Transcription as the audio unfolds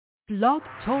Blog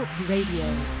Talk Radio.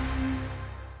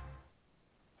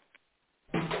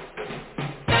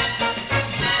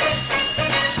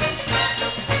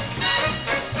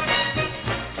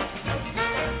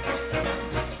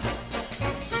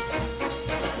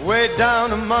 Way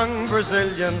down among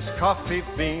Brazilians, coffee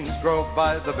beans grow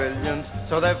by the billions,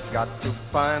 so they've got to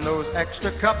find those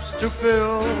extra cups to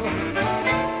fill.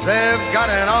 They've got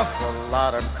an awful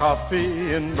lot of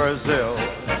coffee in Brazil.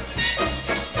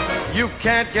 You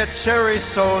can't get cherry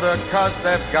soda, 'cause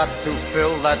they've got to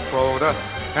fill that quota,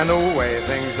 and the way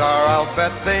things are, I'll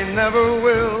bet they never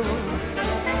will.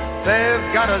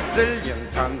 They've got a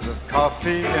zillion tons of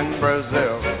coffee in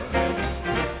Brazil.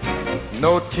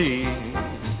 No tea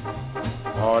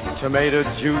or tomato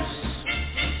juice,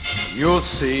 you'll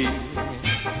see.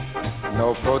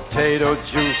 No potato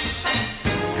juice,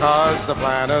 'cause the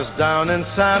planters down in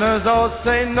Santa's all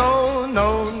say no,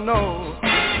 no, no.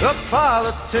 The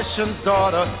politician's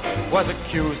daughter was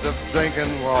accused of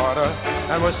drinking water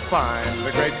and was fined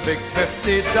a great big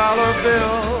 $50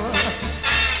 bill.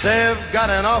 They've got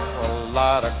an awful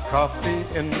lot of coffee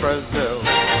in Brazil.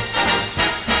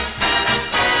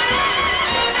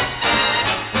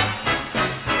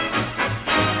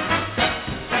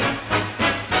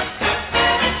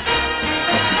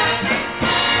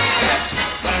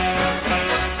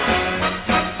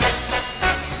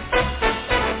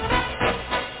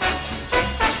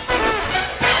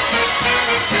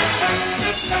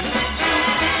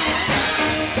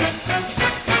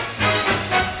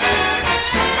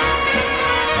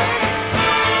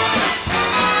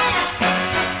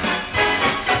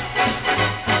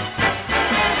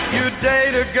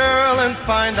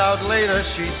 Later,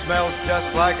 she smells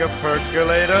just like a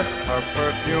percolator. Her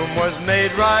perfume was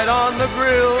made right on the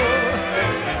grill.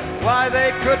 Why,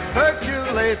 they could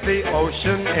percolate the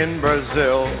ocean in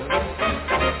Brazil.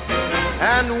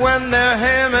 And when their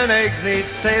ham and eggs need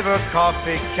savor,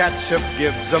 coffee ketchup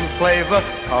gives them flavor.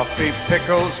 Coffee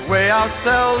pickles way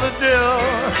outsell the dill.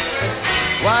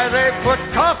 Why, they put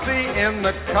coffee in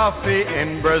the coffee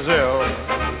in Brazil.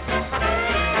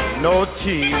 No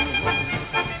tea,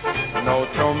 no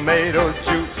tomato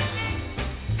juice,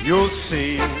 you'll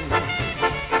see.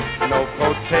 No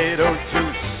potato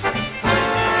juice.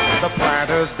 The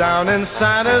planters down in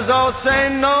Santa's all say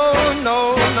no,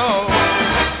 no, no.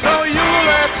 So you'll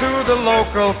add to the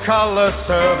local color,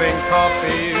 serving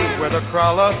coffee with a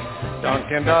crawler.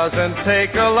 Dunkin' doesn't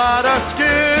take a lot of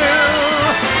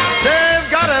skill. They've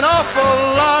got an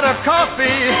awful lot of coffee,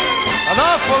 an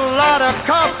awful lot of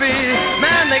coffee.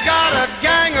 Man, they got a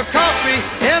gang of coffee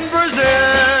in Brazil.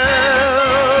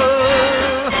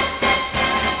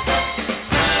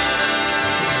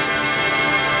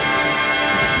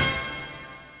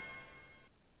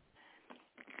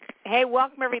 Hey,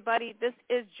 welcome everybody. This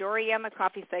is Jorianne, the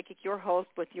Coffee Psychic, your host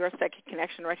with your Psychic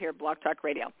Connection right here at Blog Talk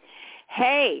Radio.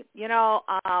 Hey,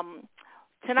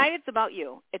 tonight it's about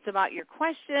you. It's about your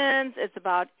questions. It's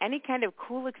about any kind of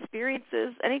cool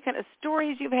experiences, any kind of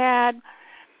stories you've had.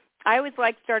 I always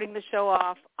like starting the show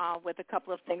off with a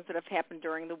couple of things that have happened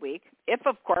during the week.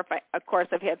 Of course,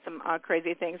 I've had some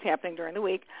crazy things happening during the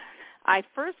week. I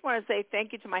first want to say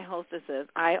thank you to my hostesses.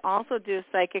 I also do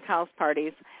psychic house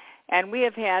parties, and we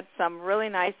have had some really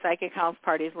nice psychic house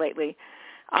parties lately.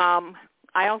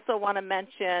 I also want to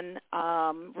mention,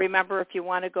 remember, if you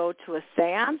want to go to a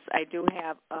seance, I do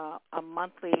have a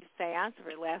monthly seance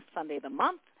every last Sunday of the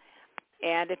month.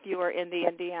 And if you are in the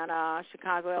Indiana,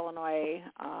 Chicago, Illinois,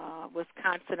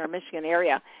 Wisconsin, or Michigan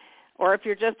area, or if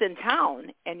you're just in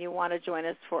town and you want to join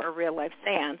us for a real-life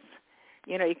seance,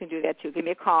 you can do that too. Give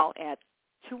me a call at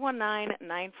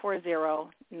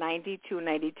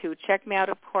 219-940-9292. Check me out,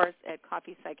 of course, at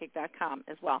coffeepsychic.com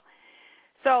as well.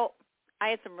 So I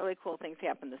had some really cool things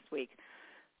happen this week.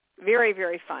 Very,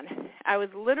 very fun. I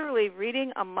was literally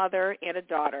reading a mother and a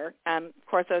daughter, and of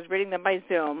course I was reading them by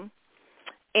Zoom,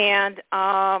 and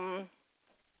oh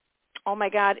my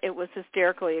God, it was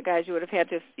hysterical, you guys. You would have had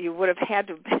to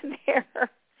have been there.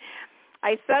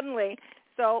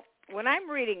 So when I'm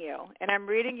reading you, and I'm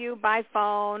reading you by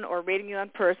phone or reading you in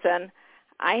person,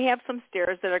 I have some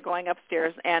stairs that are going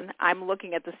upstairs, and I'm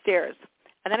looking at the stairs,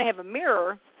 and then I have a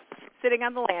mirror sitting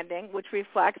on the landing, which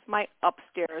reflects my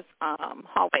upstairs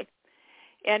hallway.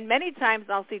 And many times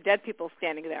I'll see dead people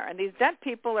standing there, and these dead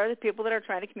people are the people that are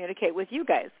trying to communicate with you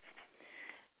guys.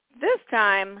 This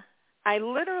time, I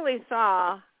literally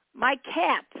saw my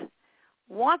cat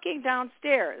walking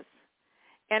downstairs.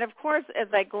 And, of course,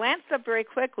 as I glanced up very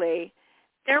quickly,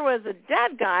 there was a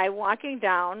dead guy walking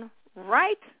down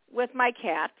right with my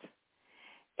cat.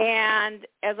 And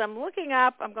as I'm looking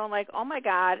up, I'm going like, oh, my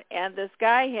God. And this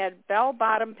guy had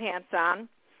bell-bottom pants on,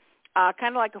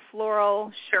 kind of like a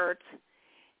floral shirt,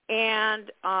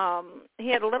 and he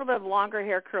had a little bit of longer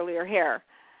hair, curlier hair.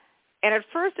 And at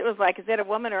first it was like, is that a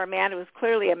woman or a man? It was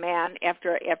clearly a man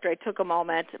after I took a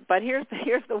moment. But here's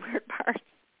the weird part.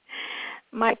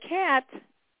 My cat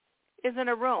is in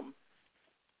a room.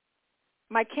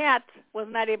 My cat was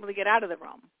not able to get out of the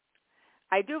room.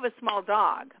 I do have a small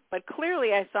dog, but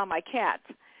clearly I saw my cat.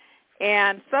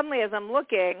 And suddenly as I'm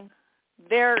looking,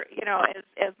 there,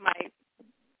 as my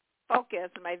focus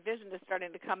and my vision is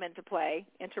starting to come into play,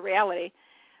 into reality,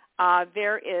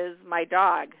 there is my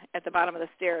dog at the bottom of the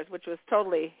stairs, which was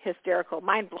totally hysterical,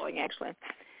 mind-blowing actually.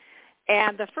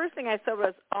 And the first thing I said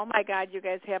was, oh my God, you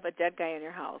guys have a dead guy in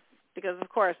your house. Because, of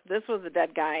course, this was a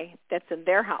dead guy that's in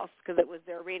their house because it was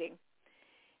their reading.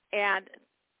 And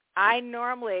I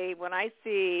normally, when I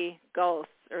see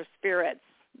ghosts or spirits,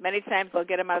 many times I'll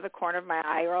get them out of the corner of my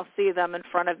eye or I'll see them in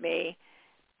front of me.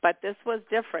 But this was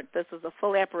different. This was a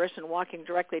full apparition walking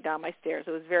directly down my stairs.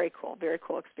 It was very cool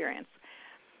experience.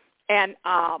 And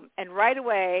right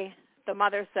away, the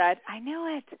mother said, I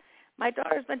knew it. My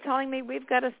daughter's been telling me we've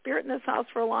got a spirit in this house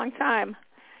for a long time.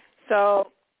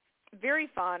 So very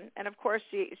fun. And, of course,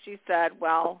 she said,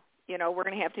 well, we're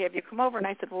going to have you come over. And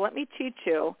I said, well, let me teach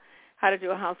you how to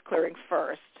do a house clearing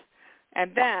first.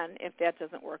 And then if that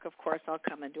doesn't work, of course, I'll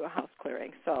come and do a house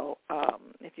clearing. So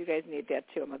if you guys need that,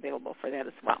 too, I'm available for that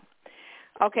as well.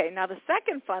 Okay, now the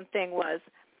second fun thing was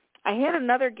I had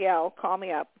another gal call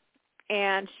me up,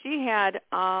 and she had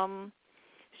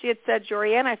said,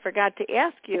 Jorianne, I forgot to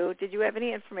ask you, did you have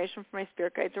any information from my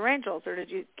spirit guides or angels, or did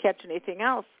you catch anything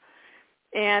else?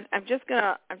 And I'm just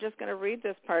gonna read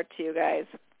this part to you guys.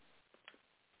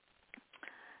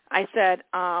 I said,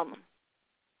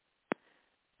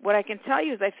 what I can tell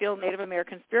you is I feel Native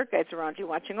American spirit guides around you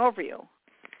watching over you.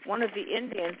 One of the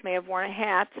Indians may have worn a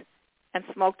hat and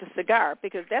smoked a cigar,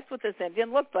 because that's what this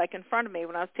Indian looked like in front of me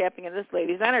when I was tapping into this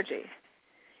lady's energy.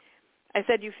 I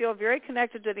said, you feel very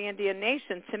connected to the Indian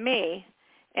nation, to me,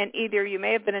 and either you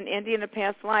may have been an Indian in a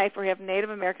past life or have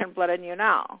Native American blood in you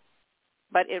now.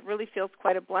 But it really feels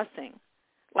quite a blessing,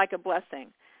 like a blessing.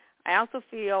 I also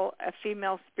feel a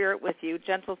female spirit with you,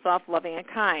 gentle, soft, loving, and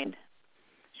kind.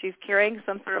 She's carrying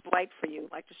some sort of light for you,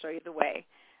 like to show you the way.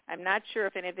 I'm not sure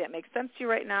if any of that makes sense to you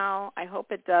right now. I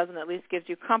hope it does and at least gives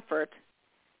you comfort,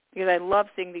 because I love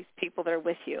seeing these people that are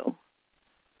with you.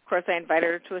 Of course, I invited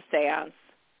her to a seance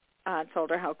and told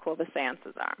her how cool the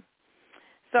seances are.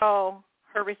 So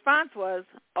her response was,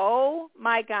 oh,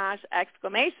 my gosh,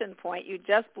 exclamation point. You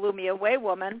just blew me away,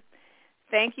 woman.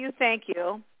 Thank you, thank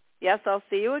you. Yes, I'll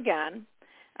see you again.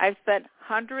 I've spent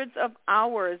hundreds of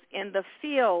hours in the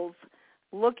fields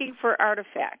looking for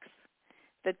artifacts,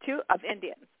 of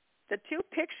Indians. The two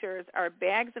pictures are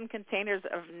bags and containers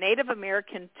of Native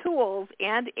American tools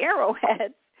and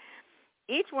arrowheads.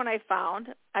 Each one I found,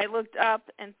 I looked up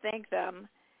and thanked them,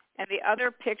 and the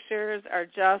other pictures are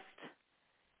just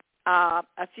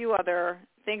a few other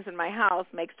things in my house.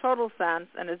 Makes total sense,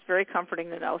 and it's very comforting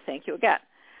to know. Thank you again.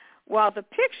 Well, the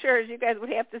pictures, you guys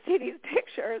would have to see these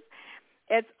pictures.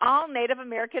 It's all Native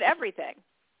American everything.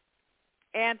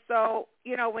 And so,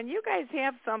 when you guys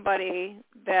have somebody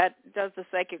that does the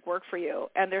psychic work for you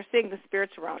and they're seeing the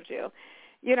spirits around you,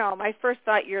 my first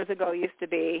thought years ago used to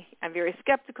be, I'm very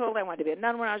skeptical. I wanted to be a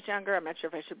nun when I was younger. I'm not sure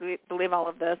if I should believe all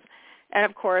of this. And,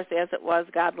 of course, as it was,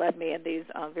 God led me in these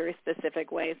very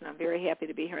specific ways, and I'm very happy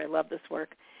to be here. I love this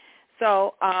work.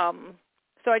 So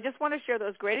I just want to share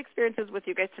those great experiences with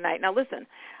you guys tonight. Now, listen,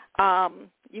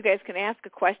 you guys can ask a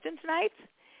question tonight.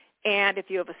 And if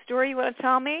you have a story you want to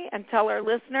tell me and tell our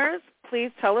listeners,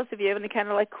 please tell us if you have any kind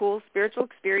of cool spiritual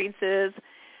experiences.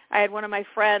 I had one of my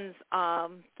friends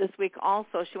this week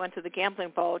also. She went to the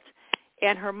gambling boat,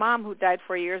 and her mom, who died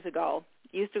 4 years ago,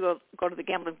 used to go to the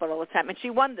gambling boat all the time, and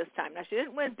she won this time. Now, she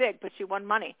didn't win big, but she won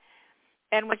money.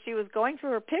 And when she was going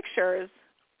through her pictures,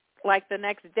 like the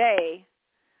next day,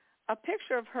 a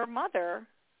picture of her mother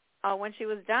when she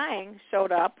was dying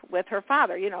showed up with her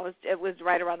father. It was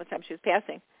right around the time she was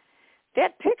passing.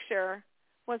 That picture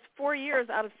was 4 years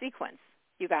out of sequence,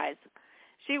 you guys.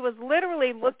 She was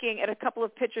literally looking at a couple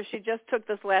of pictures she just took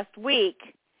this last week,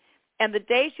 and the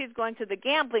day she's going to the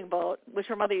gambling boat, which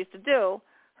her mother used to do,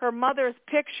 her mother's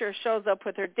picture shows up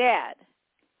with her dad.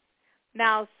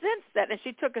 Now, since then, and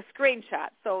she took a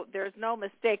screenshot, so there's no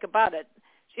mistake about it.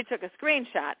 She took a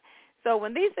screenshot. So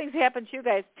when these things happen to you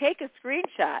guys, take a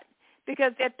screenshot,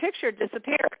 because that picture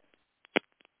disappeared.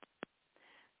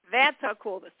 That's how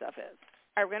cool this stuff is.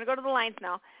 All right, we're going to go to the lines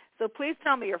now. So please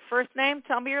tell me your first name,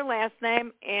 tell me your last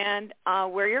name, and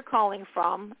where you're calling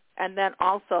from, and then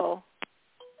also,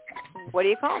 what are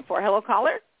you calling for? Hello,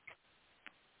 caller?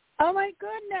 Oh, my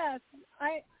goodness.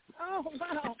 Oh,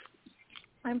 wow.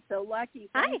 I'm so lucky.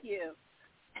 Hi. Thank you.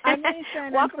 I'm Lisa.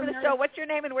 And Welcome to the show. What's your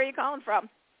name and where are you calling from?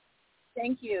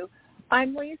 Thank you.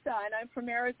 I'm Lisa, and I'm from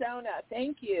Arizona.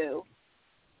 Thank you.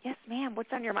 Yes, ma'am.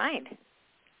 What's on your mind?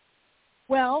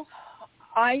 Well,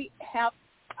 my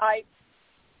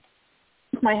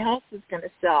house is going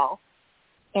to sell,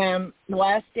 and the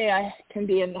last day I can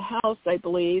be in the house, I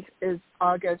believe, is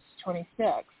August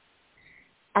 26th.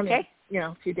 I mean, okay.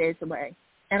 A few days away.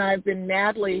 And I've been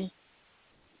madly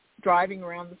driving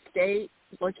around the state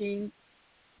looking.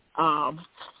 I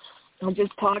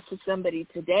just talked to somebody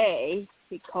today.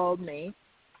 He called me,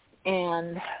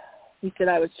 and he said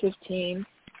I was 15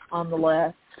 on the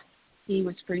list. He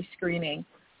was pre-screening.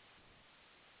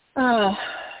 Do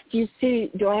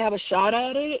I have a shot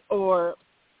at it, or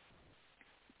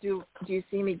do you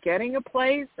see me getting a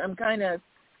place? I'm kind of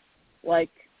like,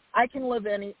 I can live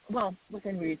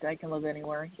within reason, I can live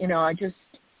anywhere.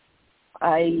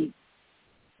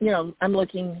 I'm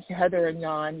looking Heather and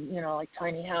Jan, like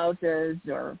tiny houses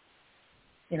or,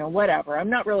 whatever. I'm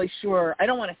not really sure. I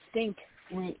don't want to sink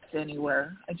roots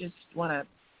anywhere. I just want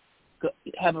to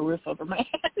have a roof over my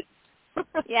head.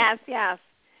 Yes.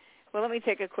 Well, let me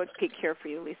take a quick peek here for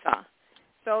you, Lisa.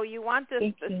 So you want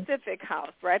this specific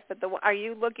house, right? But are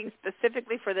you looking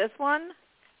specifically for this one?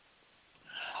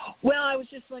 Well, I was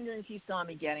just wondering if you saw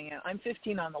me getting it. I'm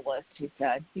 15 on the list, he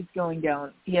said. He's going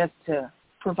down. He has to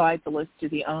provide the list to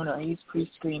the owner. He's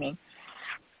pre-screening.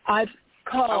 I've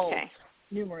called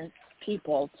numerous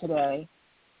people today,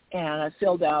 and I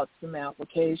filled out some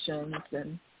applications,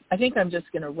 and I think I'm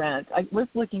just going to rent. I was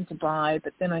looking to buy,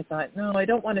 but then I thought, no, I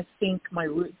don't want to sink my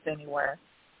roots anywhere.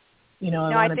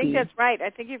 I think that's right. I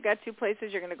think you've got two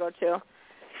places you're going to go to,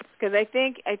 because I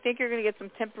think you're going to get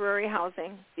some temporary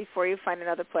housing before you find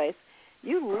another place.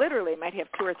 You literally might have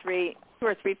two or three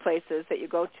places that you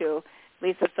go to,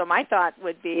 Lisa. So my thought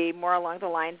would be more along the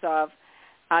lines of,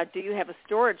 do you have a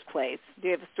storage place? Do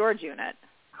you have a storage unit?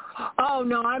 Oh,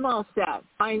 no, I'm all set.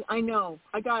 I know.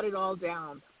 I got it all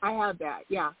down. I have that.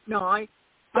 Yeah. No,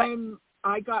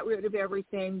 I got rid of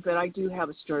everything, but I do have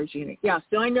a storage unit. Yeah,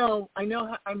 so I know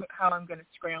how I'm going to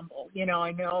scramble.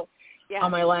 I know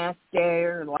on my last day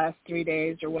or the last 3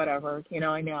 days or whatever.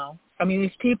 I know. I mean,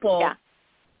 these people,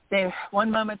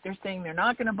 one moment they're saying they're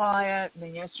not going to buy it, and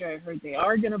then yesterday I heard they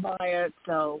are going to buy it.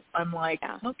 So I'm like,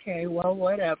 okay, well,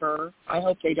 whatever. I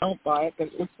hope they don't buy it, but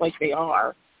it looks like they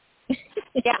are.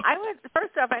 Yeah, I would.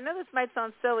 First off, I know this might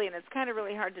sound silly, and it's kind of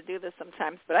really hard to do this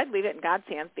sometimes, but I'd leave it in God's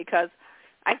hands because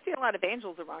I see a lot of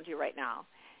angels around you right now.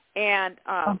 And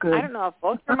I don't know if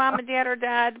both your mom and dad are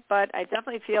dead, but I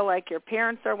definitely feel like your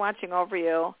parents are watching over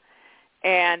you.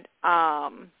 And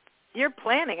you're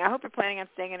planning. I hope you're planning on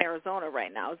staying in Arizona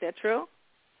right now. Is that true?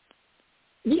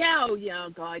 Yeah,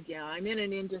 God, yeah. I'm in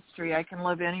an industry. I can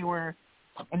live anywhere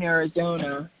in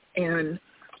Arizona. And,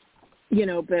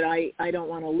 but I don't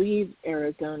want to leave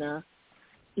Arizona.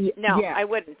 No, I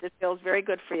wouldn't. It feels very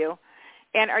good for you.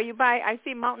 And are you I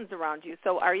see mountains around you,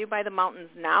 so are you by the mountains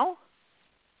now?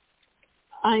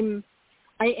 I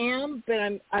am,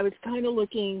 but I was kind of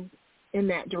looking in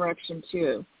that direction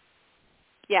too.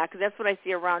 Yeah, because that's what I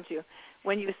see around you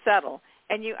when you settle.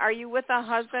 And are you with a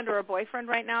husband or a boyfriend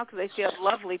right now? Because I see a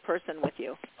lovely person with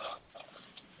you.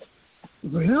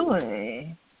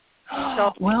 Really?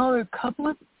 So, well, there are a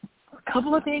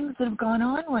couple of things that have gone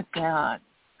on with that.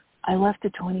 I left a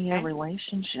 20-year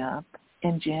relationship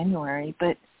in January,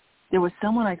 but there was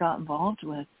someone I got involved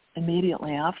with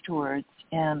immediately afterwards,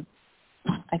 and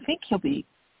I think he'll be,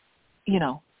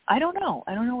 I don't know.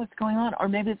 I don't know what's going on, or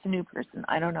maybe it's a new person.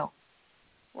 I don't know.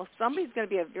 Well, somebody's going to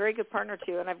be a very good partner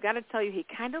to you, and I've got to tell you, he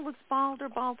kind of looks bald or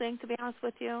balding, to be honest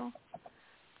with you.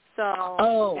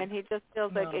 So, and he just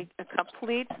feels like a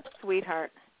complete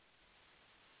sweetheart.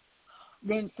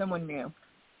 Then someone new.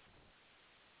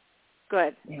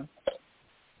 Good. Yeah.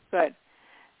 Good.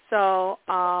 So,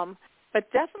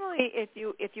 but definitely, if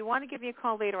you want to give me a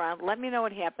call later on, let me know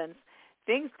what happens.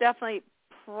 Things definitely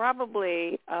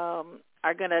probably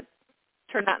are going to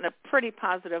turn out in a pretty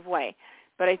positive way.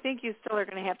 But I think you still are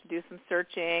going to have to do some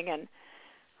searching, and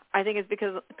I think it's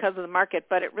because of the market.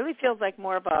 But it really feels like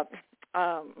more of a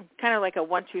kind of like a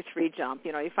 1, 2, 3 jump.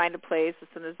 You find a place as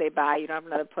soon as they buy, you don't have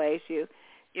another place. You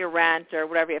rent or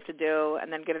whatever you have to do,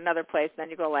 and then get another place. And then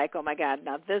you go like, oh my God,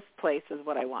 now this place is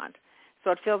what I want.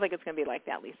 So it feels like it's going to be like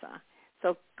that, Lisa.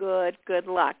 So good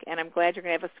luck, and I'm glad you're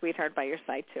going to have a sweetheart by your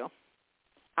side too.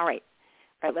 All right,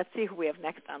 let's see who we have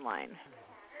next online.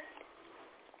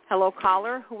 Hello,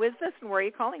 caller. Who is this, and where are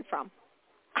you calling from?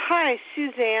 Hi,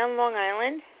 Suzanne, Long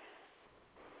Island.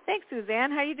 Thanks,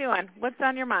 Suzanne. How you doing? What's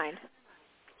on your mind?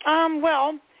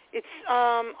 Well, It's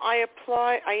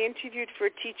I interviewed for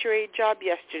a teacher aide job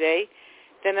yesterday.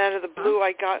 Then out of the blue,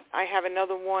 I have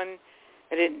another one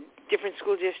at a different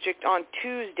school district on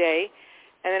Tuesday.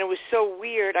 And then it was so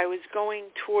weird. I was going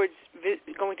to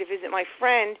visit my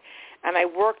friend, and I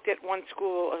worked at one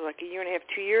school like a year and a half,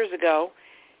 2 years ago.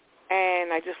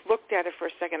 And I just looked at it for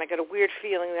a second. I got a weird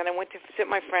feeling. Then I went to visit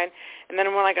my friend. And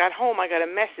then when I got home, I got a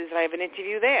message that I have an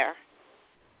interview there.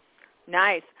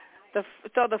 Nice. So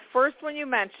the first one you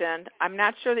mentioned, I'm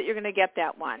not sure that you're going to get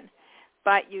that one.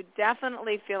 But you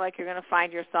definitely feel like you're going to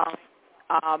find yourself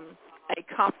a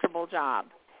comfortable job.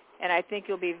 And I think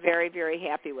you'll be very, very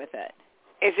happy with it.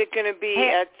 Is it going to be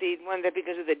at the one that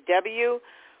begins with a W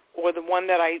or the one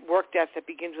that I worked at that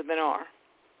begins with an R?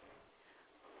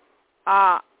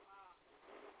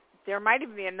 There might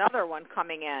even be another one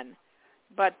coming in.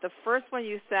 But the first one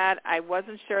you said, I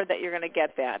wasn't sure that you're going to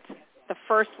get that. The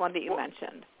first one that you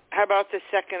mentioned. How about the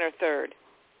second or third?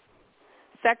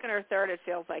 Second or third, it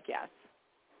feels like yes.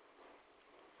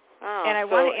 Oh, and I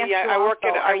want to ask you I work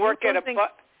at a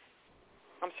bus.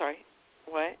 I'm sorry.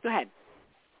 What? Go ahead.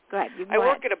 I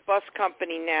work at a bus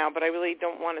company now, but I really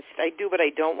don't want to. I do, but I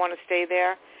don't want to stay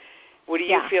there. What do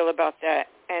you feel about that?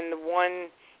 And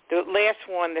the last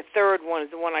one, the third one,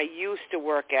 is the one I used to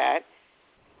work at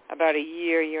about a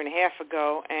year and a half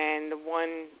ago, and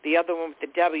the other one with the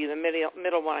W, the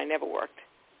middle one, I never worked.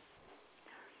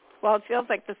 Well, it feels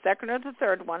like the second or the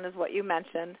third one is what you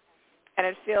mentioned. And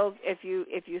it feels if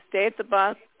you stay at the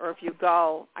bus or if you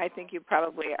go, I think you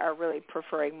probably are really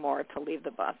preferring more to leave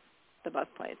the bus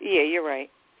place. Yeah, you're right.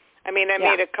 I mean, I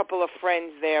made a couple of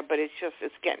friends there, but it's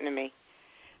getting to me.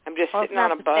 I'm just sitting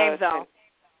on a bus. Same, though.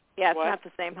 It's what? not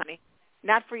the same, honey.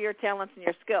 Not for your talents and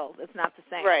your skills. It's not the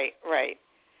same. Right.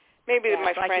 Maybe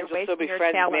my friends will still be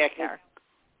friends with me.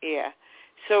 Yeah.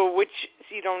 So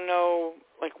you don't know,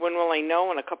 like, when will I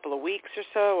know? In a couple of weeks or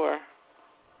so, or?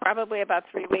 Probably about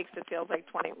 3 weeks. It feels like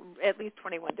at least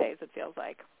 21 days. It feels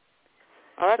like.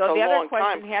 Oh, that's a long time. So the other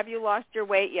question: have you lost your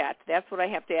weight yet? That's what I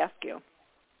have to ask you.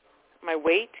 My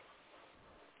weight?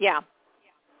 Yeah.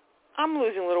 I'm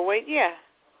losing a little weight. Yeah.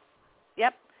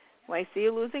 Yep. Well, I see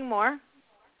you losing more.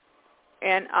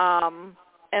 And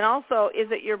also, is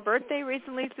it your birthday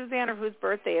recently, Suzanne, or whose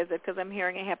birthday is it? Because I'm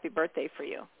hearing a happy birthday for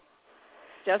you.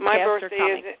 Just my past birthday or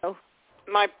coming. isn't.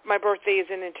 My birthday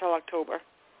isn't until October.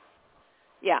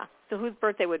 Yeah. So whose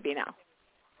birthday would be now?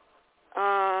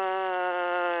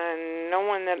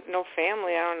 No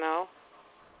family. I don't know.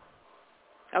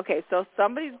 Okay, so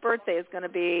somebody's birthday is going to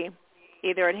be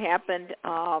either it happened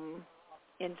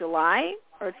in July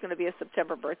or it's going to be a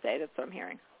September birthday. That's what I'm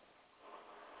hearing.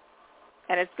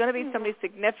 And it's going to be somebody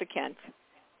significant,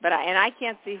 but I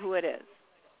can't see who it is.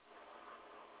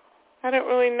 I don't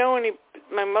really know any.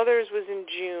 My mother's was in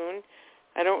June.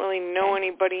 I don't really know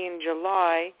anybody in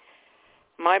July.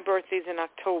 My birthday's in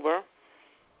October.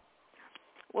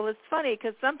 Well, it's funny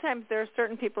because sometimes there are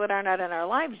certain people that are not in our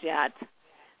lives yet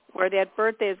where that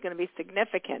birthday is going to be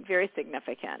significant, very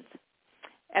significant.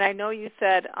 And I know you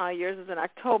said yours is in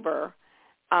October.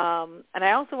 And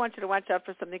I also want you to watch out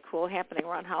for something cool happening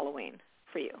around Halloween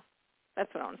for you.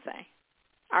 That's what I want to say.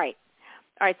 All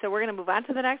right, so we're going to move on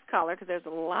to the next caller because there's a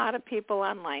lot of people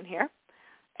online here.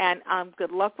 And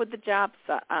good luck with the job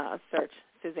search,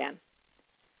 Suzanne.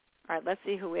 All right, let's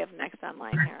see who we have next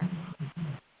online here.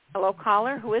 Hello,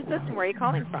 caller. Who is this and where are you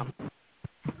calling from?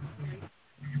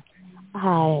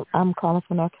 Hi, I'm calling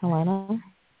from North Carolina.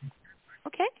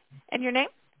 Okay. And your name?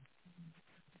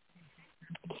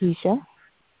 Keisha.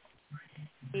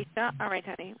 Keisha. All right,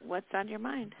 honey. What's on your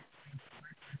mind?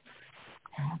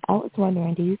 I was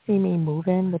wondering, do you see me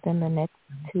moving within the next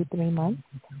 2-3 months?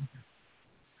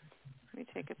 Let me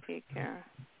take a peek here.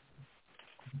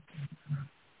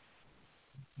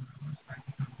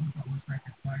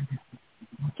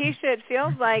 Keisha, it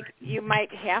feels like you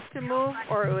might have to move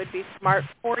or it would be smart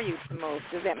for you to move.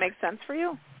 Does that make sense for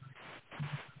you?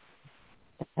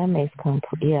 That makes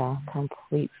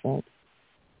complete sense.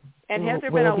 And has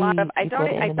there been a lot of, I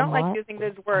don't like using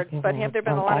those words, but have there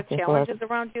been a lot of challenges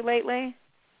around you lately?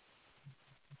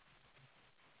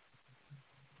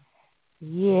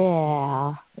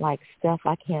 Yeah, like stuff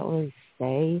I can't really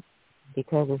say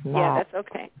because it's not. Yeah, that's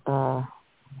okay.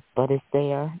 But it's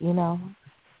there,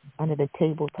 under the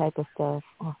table type of stuff.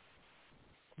 Oh.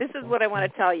 This is what I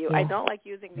want to tell you. Yeah. I don't like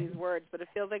using these words, but it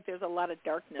feels like there's a lot of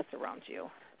darkness around you.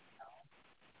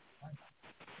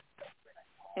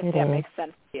 If that makes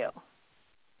sense to you.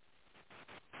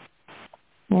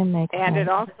 It makes sense. And it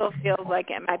also feels like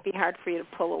it might be hard for you to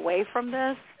pull away from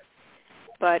this,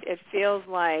 but it feels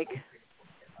like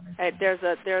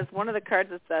there's one of the cards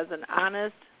that says an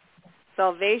honest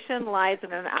Salvation lies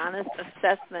in an honest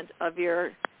assessment of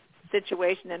your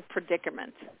situation and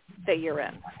predicament that you're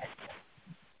in.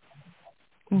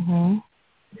 Mhm.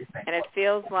 And it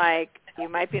feels like you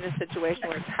might be in a situation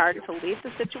where it's hard to leave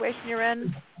the situation you're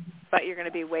in, but you're going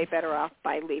to be way better off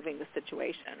by leaving the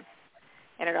situation.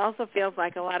 And it also feels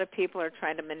like a lot of people are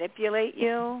trying to manipulate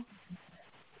you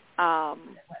because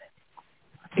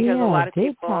a lot of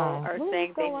people are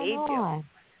saying they need you.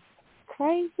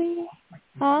 Crazy,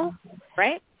 huh?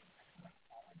 Right?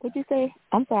 What'd you say?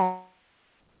 I'm sorry.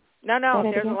 No,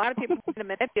 there's a lot of people trying to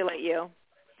manipulate you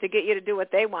to get you to do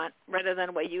what they want rather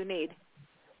than what you need.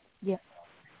 Yeah.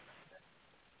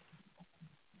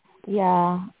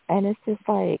 Yeah, and it's just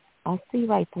like, I see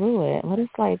right through it, but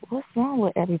it's like, what's wrong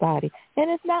with everybody? And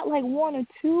it's not like one or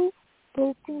two, but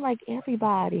it seems like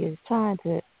everybody is trying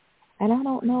to, and I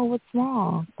don't know what's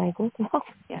wrong. Like, what's wrong?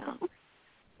 Yeah.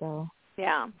 So.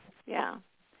 Yeah.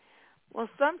 Well,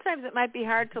 sometimes it might be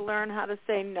hard to learn how to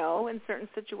say no in certain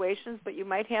situations, but you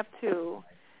might have to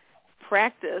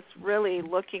practice really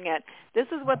looking at, this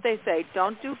is what they say,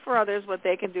 don't do for others what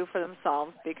they can do for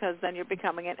themselves, because then you're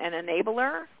becoming an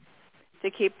enabler to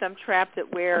keep them trapped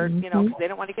at where, you know, 'cause they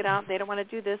don't want to get out, they don't want to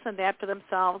do this and that for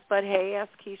themselves, but hey,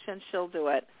 ask Keisha and she'll do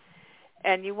it.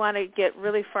 And you want to get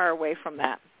really far away from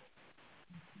that.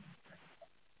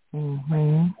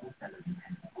 Mhm.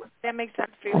 That makes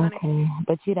sense for you, honey? Okay,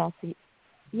 but you don't see,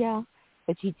 yeah,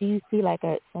 but do you see like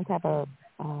some type of,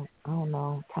 I don't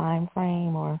know, time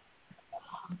frame or?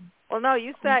 Well, no,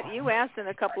 you asked in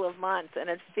a couple of months, and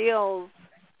it feels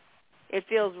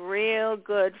real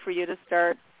good for you to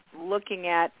start looking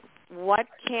at what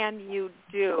can you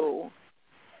do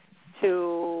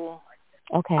to,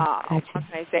 okay, how gotcha.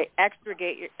 can I say,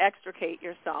 extricate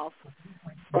yourself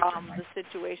from the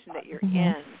situation that you're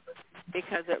in,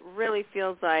 because it really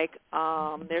feels like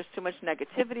there's too much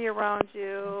negativity around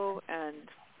you, and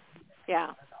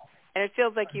it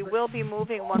feels like you will be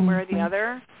moving one way or the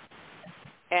other,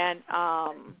 and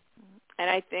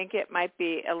I think it might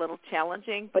be a little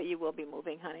challenging, but you will be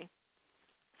moving, honey.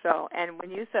 So, and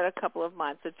when you said a couple of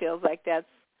months, it feels like the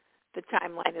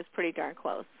timeline is pretty darn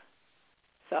close.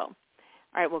 So, all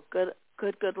right, well,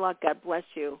 good luck. God bless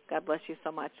you. God bless you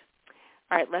so much.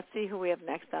 All right, let's see who we have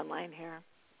next online here.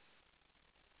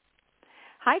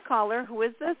 Hi, caller. Who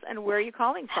is this, and where are you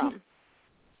calling from?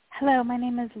 Hello, my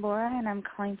name is Laura, and I'm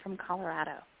calling from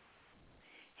Colorado.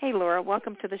 Hey, Laura.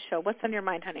 Welcome to the show. What's on your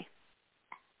mind, honey?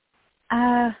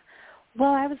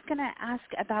 Well, I was going to ask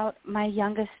about my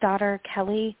youngest daughter,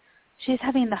 Kelly. She's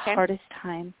having the hardest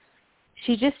time.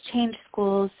 She just changed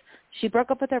schools. She broke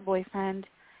up with her boyfriend,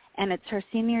 and it's her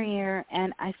senior year,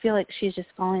 and I feel like she's just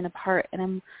falling apart.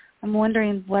 And I'm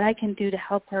wondering what I can do to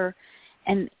help her,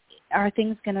 and are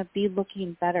things going to be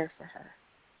looking better for her?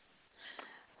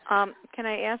 Can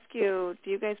I ask you,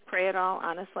 do you guys pray at all,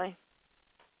 honestly?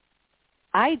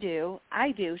 I do.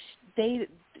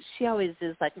 She always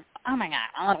is like, oh, my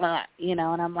God, you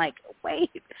know, and I'm like,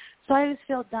 wait. So I just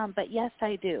feel dumb, but yes,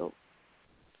 I do.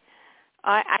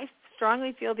 I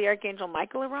strongly feel the Archangel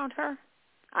Michael around her,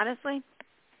 honestly.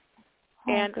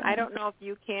 Oh, and goodness. I don't know if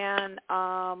you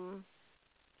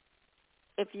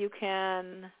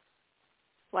can,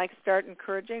 like, start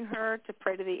encouraging her to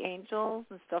pray to the angels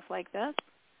and stuff like this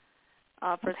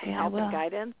for some help and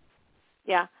guidance.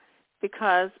 Yeah,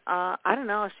 because, I don't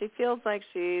know, she feels like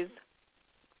she's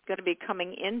going to be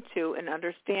coming into an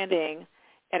understanding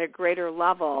at a greater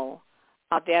level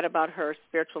of that about her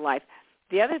spiritual life.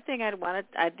 The other thing I'd want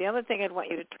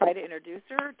you to try to introduce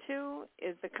her to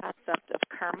is the concept of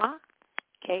karma,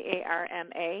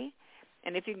 K-A-R-M-A,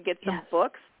 and if you can get some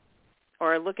books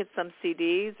or look at some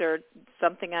CDs or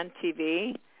something on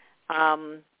TV,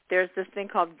 there's this thing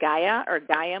called Gaia or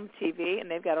Gaiam TV, and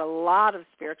they've got a lot of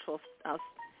spiritual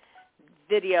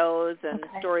videos and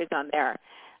stories on there.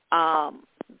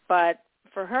 But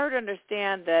for her to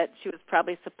understand that she was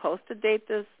probably supposed to date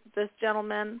this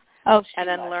gentleman and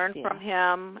then learn from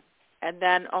him, and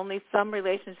then only some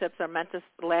relationships are meant to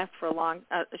last for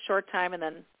a short time, and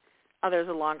then others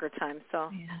a longer time. So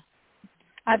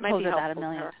I've told her that a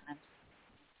million times.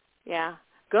 Yeah,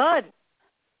 good.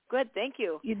 Thank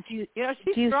you. She's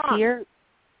strong.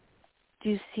 Do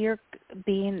you see her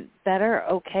being better?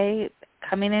 Okay,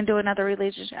 coming into another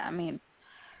relationship. I mean,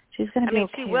 she's going to be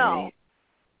okay. She will. Right?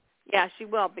 Yeah, she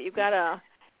will. But you gotta.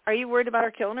 Are you worried about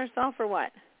her killing herself or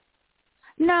what?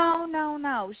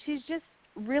 No. She's just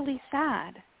really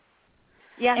sad.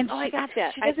 Yeah. And I got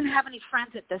that. She doesn't have any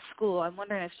friends at this school. I'm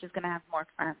wondering if she's going to have more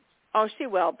friends. Oh, she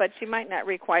will, but she might not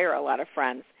require a lot of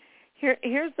friends.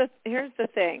 Here's the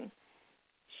thing.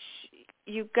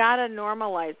 You got to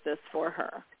normalize this for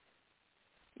her.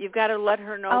 You've got to let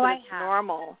her know that it's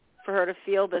normal for her to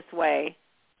feel this way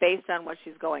based on what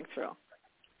she's going through.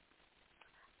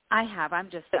 I have. I'm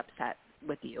just upset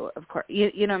with you, of course.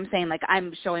 You know what I'm saying? Like,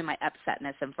 I'm showing my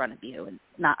upsetness in front of you and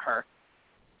not her.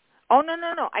 Oh,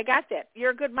 no. I got that.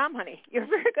 You're a good mom, honey. You're a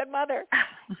very good mother,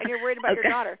 and you're worried about your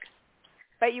daughter.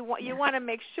 But you want to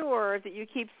make sure that you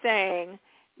keep saying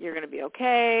you're going to be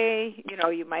okay. You know,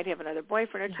 you might have another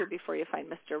boyfriend or two before you find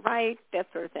Mr. Right, that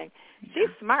sort of thing. Yeah. She's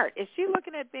smart. Is she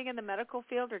looking at being in the medical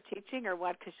field or teaching or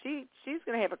what? Because she's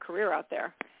going to have a career out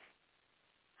there.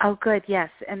 Oh, good.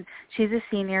 Yes, and she's a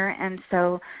senior, and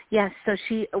so yes, so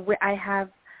she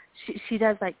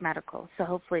does like medical, so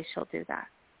hopefully she'll do that.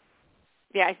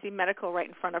 Yeah, I see medical right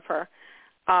in front of her,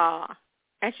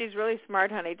 and she's really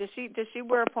smart, honey. Does she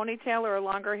wear a ponytail or a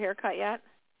longer haircut yet?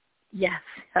 Yes.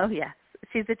 Oh, yes.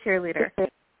 She's a cheerleader.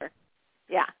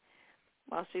 Yeah.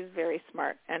 Well, she's very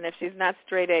smart, and if she's not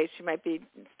straight A's, she might be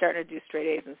starting to do straight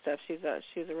A's and stuff. She's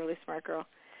a really smart girl.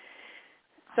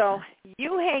 So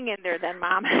you hang in there then,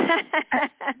 Mom.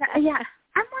 Yeah.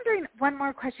 I'm wondering, one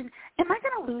more question. Am I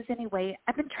going to lose any weight?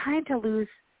 I've been trying to lose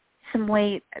some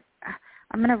weight.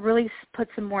 I'm going to really put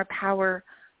some more power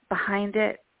behind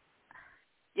it.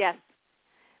 Yes.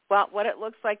 Well, what it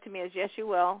looks like to me is yes, you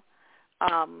will.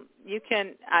 You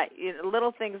can,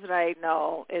 little things that I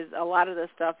know is a lot of this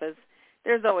stuff is,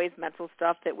 there's always mental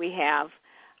stuff that we have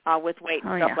with weight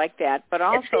and stuff like that. But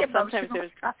also sometimes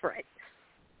there's stuff, right?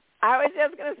 I was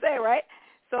just going to say, right?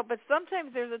 So, but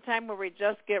sometimes there's a time where we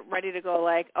just get ready to go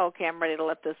like, okay, I'm ready to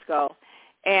let this go.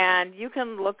 And you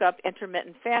can look up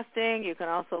intermittent fasting. You can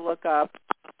also look up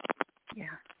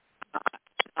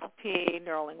NLP,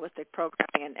 neuro-linguistic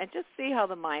programming, and just see how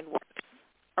the mind works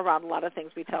around a lot of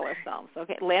things we tell ourselves.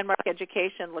 Okay, Landmark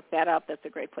Education, look that up. That's a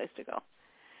great place to go.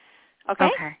 Okay?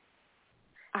 Okay.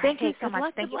 Thank you so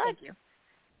much. Thank you.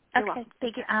 Okay,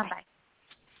 thank you. Bye.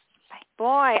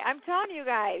 Boy, I'm telling you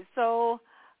guys. So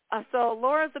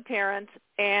Laura's a parent,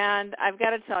 and I've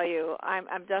got to tell you,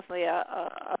 I'm definitely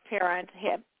a parent.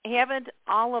 Haven't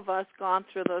all of us gone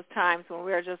through those times when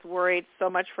we are just worried so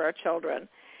much for our children,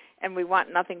 and we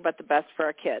want nothing but the best for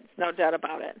our kids, no doubt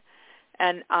about it.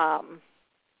 And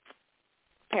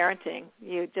parenting,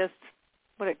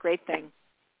 what a great thing.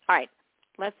 All right,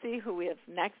 let's see who we have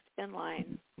next in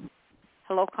line.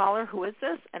 Hello, caller. Who is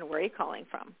this, and where are you calling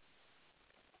from?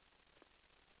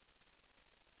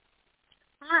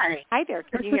 Hi there.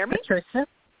 Can you hear me? Patricia.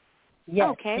 Yes.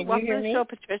 Okay. Welcome to the show,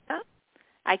 Patricia.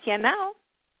 I can now.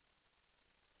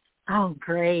 Oh,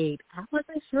 great. I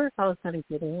wasn't sure if I was going to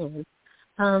get in.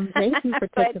 Thank you for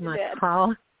taking my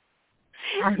call.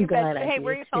 I'm glad I did. Hey,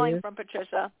 where are you calling from,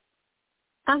 Patricia?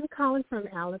 I'm calling from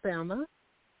Alabama.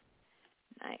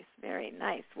 Nice. Very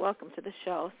nice. Welcome to the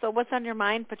show. So what's on your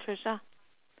mind, Patricia?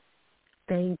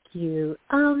 Thank you.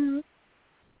 Can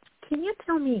you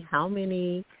tell me how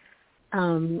many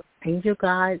angel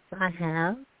guides I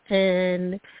have,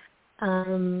 and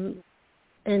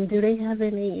do they have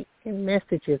any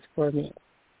messages for me?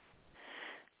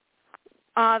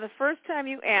 The first time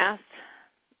you asked,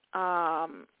 I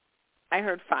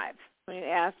heard 5. When you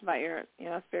asked about your,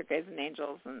 spirit guides and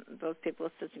angels and those people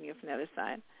assisting you from the other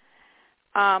side.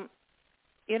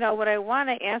 What I want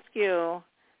to ask you,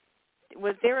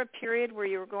 was there a period where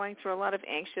you were going through a lot of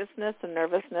anxiousness and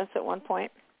nervousness at one point?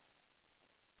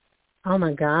 Oh,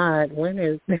 my God. When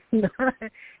is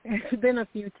it's been a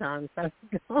few times I've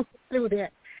gone through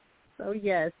that. So,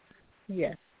 yes.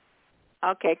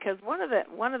 Okay, because one of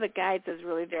the guides is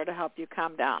really there to help you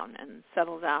calm down and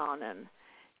settle down and,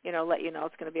 let you know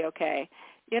it's going to be okay.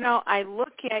 I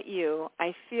look at you.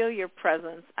 I feel your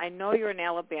presence. I know you're in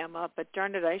Alabama, but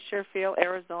darn it, I sure feel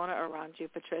Arizona around you,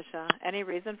 Patricia. Any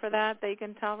reason for that you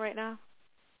can tell right now?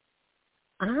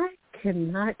 I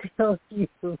cannot tell you.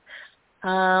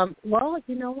 Well,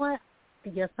 you know what?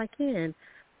 Yes, I can.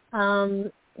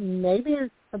 Maybe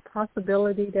it's a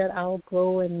possibility that I'll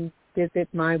go and visit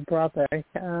my brother.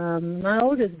 My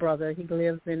oldest brother, he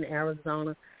lives in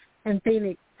Arizona and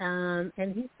Phoenix, and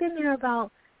he's been there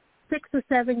about 6 or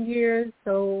 7 years.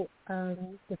 So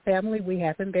the family, we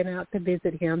haven't been out to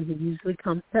visit him. He usually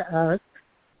comes to us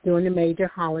during the major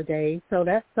holidays. So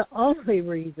that's the only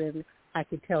reason I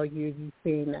could tell you you've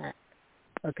seen that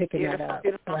or picking that up.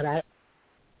 Beautiful. But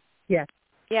yes.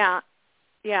 Yeah.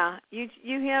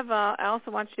 You have. I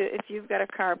also want you, if you've got a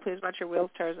car, please watch your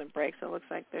wheels, tires, and brakes. It looks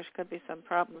like there could be some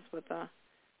problems with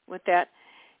that.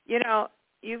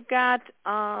 You've got.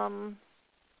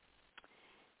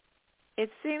 It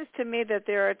seems to me that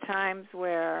there are times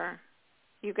where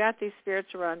you got these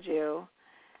spirits around you,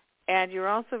 and you're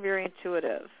also very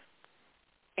intuitive,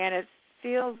 and it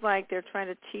feels like they're trying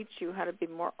to teach you how to be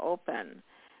more open.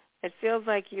 It feels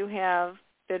like you have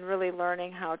been really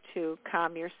learning how to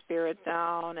calm your spirit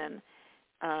down and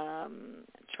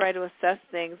try to assess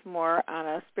things more on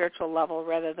a spiritual level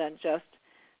rather than just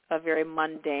a very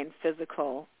mundane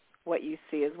physical, what you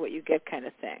see is what you get kind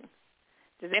of thing.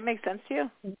 Does that make sense to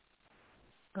you?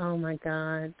 Oh, my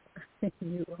God.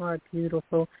 You are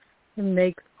beautiful. It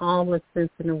makes all the sense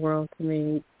in the world to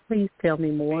me. Please tell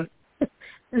me more.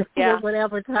 Yeah.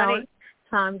 Whatever time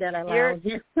that allows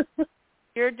you.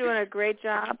 You're doing a great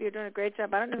job. You're doing a great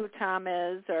job. I don't know who Tom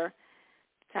is or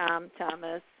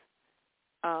Thomas,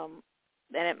 and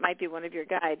it might be one of your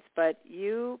guides, but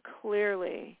you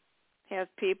clearly have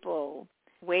people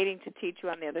waiting to teach you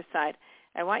on the other side.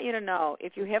 I want you to know,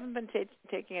 if you haven't been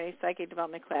taking any psychic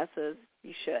development classes,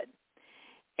 you should.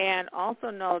 And also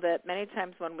know that many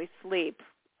times when we sleep,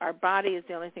 our body is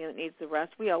the only thing that needs the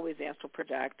rest. We always astral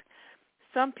project.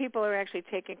 Some people are actually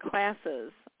taking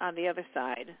classes on the other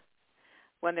side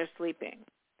when they're sleeping.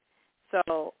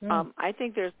 So I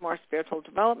think there's more spiritual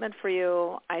development for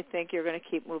you. I think you're going to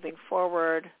keep moving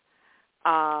forward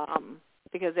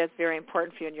because that's very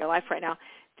important for you in your life right now.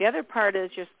 The other part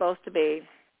is you're supposed to be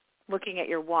looking at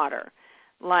your water,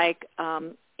 like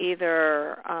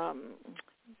either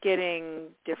getting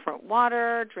different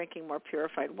water, drinking more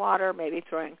purified water, maybe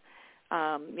throwing,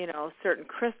 certain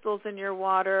crystals in your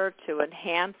water to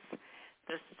enhance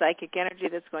the psychic energy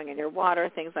that's going in your water,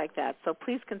 things like that. So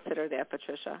please consider that,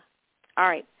 Patricia. All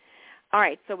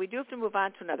right. So we do have to move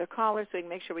on to another caller so we can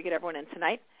make sure we get everyone in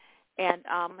tonight. And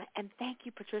thank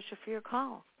you, Patricia, for your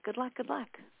call. Good luck. All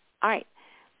right.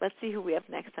 Let's see who we have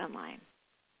next online.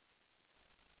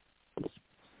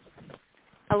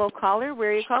 Hello, caller.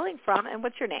 Where are you calling from, and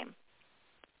what's your name?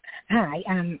 Hi.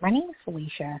 My name is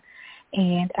Felicia,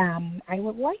 and I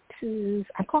would like to.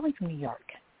 I'm calling from New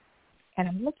York, and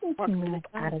I'm looking to move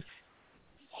out of.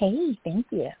 Hey, thank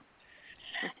you.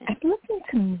 I'm looking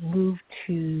to move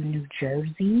to New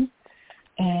Jersey,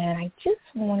 and I just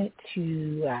wanted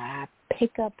to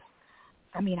pick up.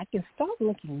 I mean, I can start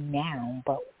looking now,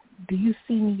 but do you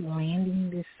see me landing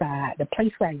this the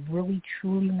place where I really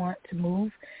truly want to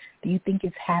move? Do you think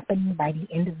it's happening by the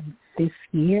end of this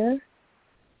year,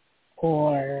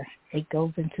 or it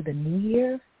goes into the new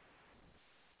year?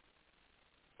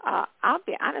 I'll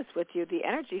be honest with you. The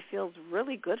energy feels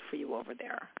really good for you over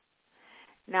there.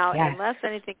 Now, yes. Unless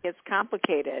anything gets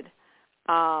complicated,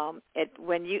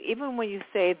 when you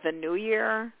say the new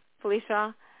year,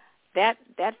 Felicia, that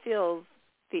feels,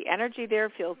 the energy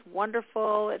there feels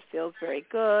wonderful. It feels very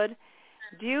good.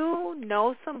 Do you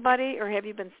know somebody, or have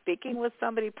you been speaking with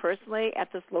somebody personally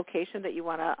at this location that you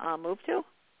want to move to?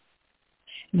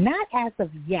 Not as of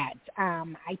yet.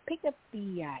 I picked up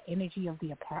the energy of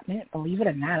the apartment. Believe it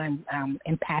or not, I'm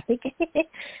empathic.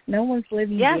 No one's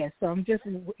living there, so I'm just,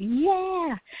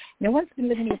 no one's been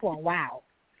living here for a while.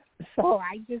 So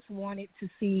I just wanted to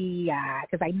see,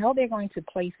 because I know they're going to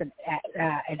place an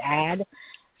ad,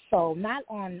 so not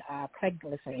on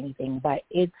Craigslist or anything, but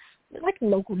it's like a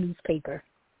local newspaper.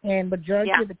 And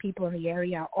majority of the people in the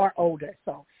area are older,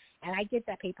 and I get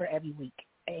that paper every week,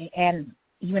 and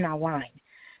even online.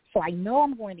 So I know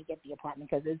I'm going to get the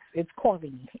apartment because it's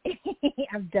calling me.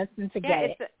 I'm destined to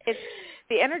get it.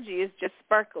 The energy is just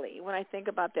sparkly when I think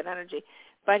about that energy.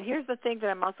 But here's the thing that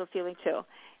I'm also feeling too.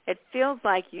 It feels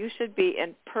like you should be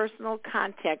in personal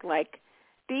contact, like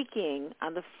speaking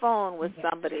on the phone with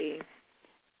somebody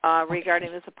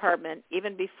regarding this apartment,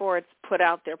 even before it's put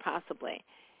out there possibly.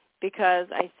 Because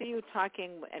I see you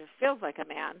talking, and it feels like a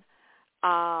man,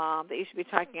 that you should be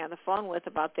talking on the phone with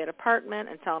about that apartment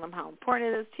and telling them how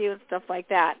important it is to you and stuff like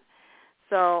that.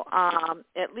 So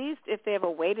at least if they have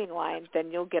a waiting line,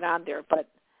 then you'll get on there. But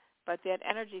that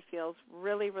energy feels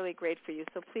really, really great for you.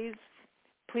 So please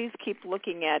keep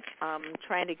looking at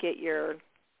trying to get your,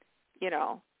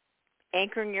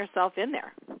 anchoring yourself in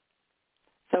there.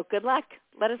 So good luck.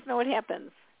 Let us know what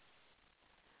happens.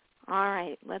 All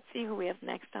right. Let's see who we have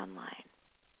next online.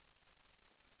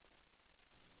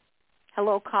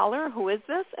 Hello, caller. Who is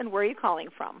this, and where are you calling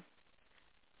from?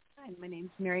 Hi, my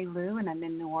name's Mary Lou, and I'm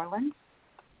in New Orleans.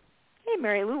 Hey,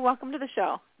 Mary Lou. Welcome to the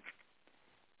show.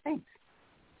 Thanks.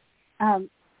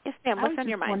 Yes, ma'am. What's on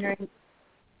your mind?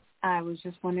 I was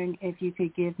just wondering if you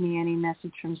could give me any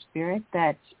message from Spirit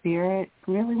that Spirit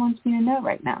really wants me to know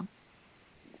right now.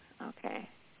 Okay.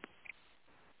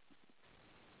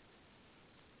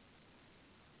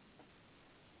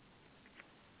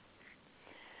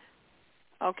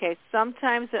 Okay,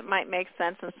 sometimes it might make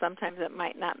sense and sometimes it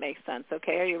might not make sense.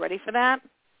 Okay, are you ready for that?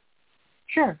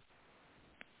 Sure.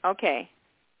 Okay.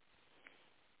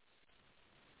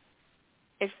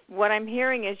 If what I'm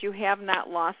hearing is you have not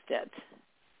lost it.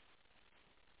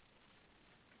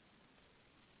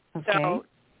 Okay. So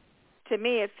to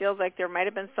me, it feels like there might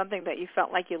have been something that you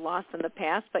felt like you lost in the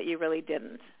past, but you really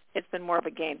didn't. It's been more of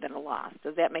a gain than a loss.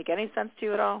 Does that make any sense to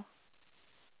you at all?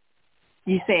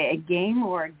 You say a game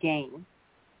or a gain?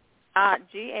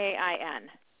 Gain.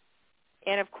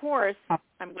 And, of course,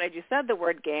 I'm glad you said the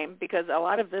word game because a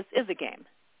lot of this is a game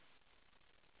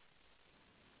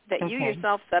that you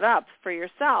yourself set up for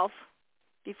yourself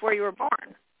before you were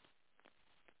born.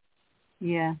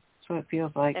 Yeah, that's what it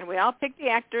feels like. And we all pick the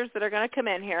actors that are going to come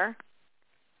in here.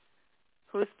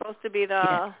 Who's supposed to be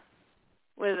the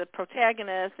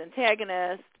protagonist,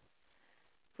 antagonist?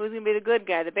 Who's going to be the good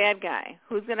guy, the bad guy?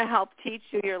 Who's going to help teach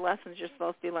you your lessons you're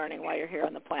supposed to be learning while you're here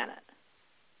on the planet?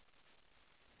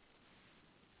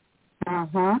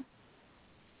 Uh-huh.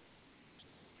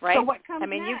 Right? So what comes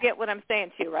next? You get what I'm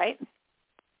saying to you, right?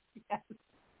 Yes.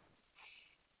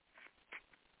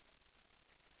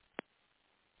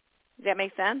 Does that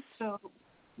make sense? So,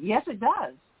 yes, it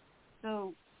does.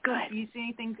 So, good. Do you see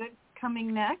anything good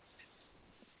coming next?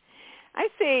 I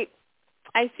see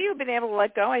you've been able to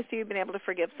let go. I see you've been able to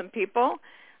forgive some people.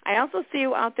 I also see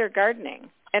you out there gardening.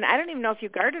 And I don't even know if you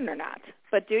garden or not,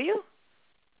 but do you?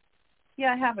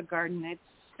 Yeah, I have a garden.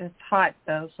 It's hot,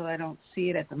 though, so I don't see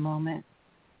it at the moment.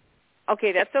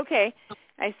 Okay, that's okay.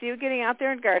 I see you getting out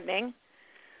there and gardening.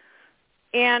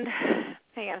 And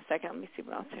hang on a second. Let me see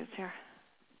what else is here.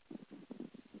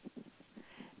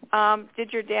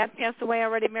 Did your dad pass away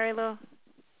already, Mary Lou?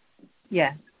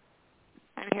 Yes.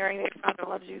 I'm hearing that your father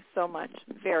loves you so much,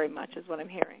 very much is what I'm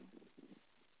hearing.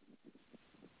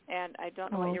 And I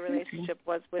don't know what your relationship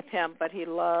was with him, but he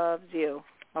loves you,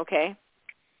 okay?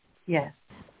 Yes.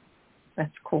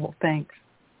 That's cool. Thanks.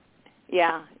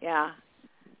 Yeah.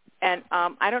 And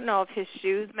I don't know if his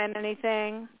shoes meant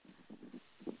anything,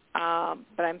 but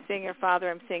I'm seeing your father,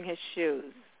 I'm seeing his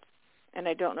shoes. And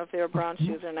I don't know if they were brown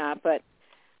shoes or not, but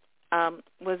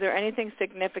was there anything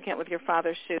significant with your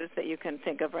father's shoes that you can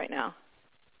think of right now?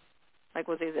 Like,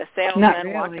 was he a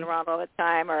salesman walking around all the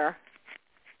time, or?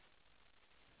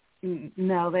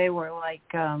 No, they were like,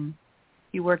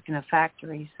 he worked in a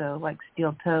factory, so like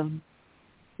steel-toed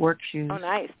work shoes. Oh,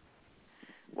 nice.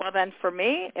 Well, then for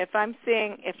me, if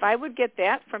I would get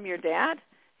that from your dad,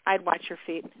 I'd watch your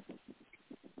feet.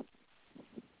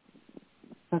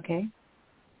 Okay.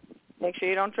 Make sure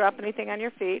you don't drop anything on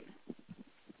your feet.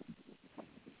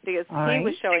 Because he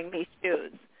was showing me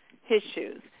his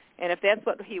shoes. And if that's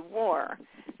what he wore,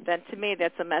 then to me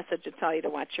that's a message to tell you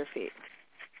to watch your feet.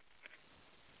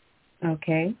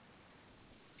 Okay.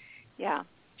 Yeah.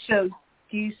 So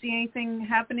do you see anything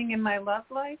happening in my love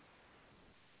life?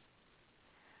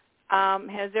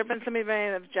 Has there been somebody by the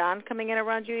name of John coming in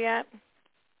around you yet?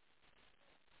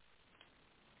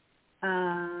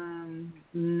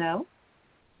 No.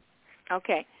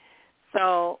 Okay.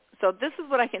 So this is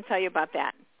what I can tell you about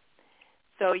that.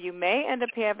 So you may end up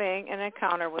having an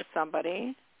encounter with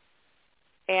somebody,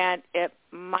 and it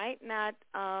might not,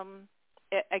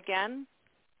 again,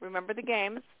 remember the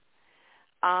games.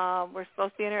 We're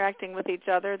supposed to be interacting with each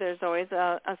other. There's always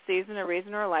a season, a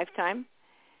reason, or a lifetime.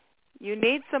 You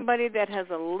need somebody that has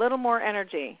a little more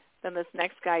energy than this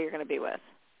next guy you're going to be with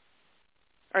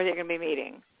or you're going to be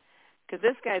meeting. Because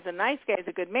this guy's a nice guy, he's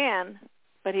a good man,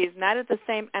 but he's not at the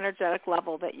same energetic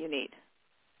level that you need.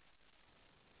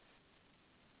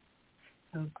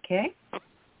 Okay.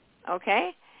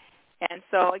 Okay? And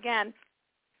so, again,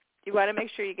 you want to make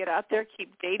sure you get out there,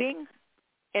 keep dating,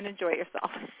 and enjoy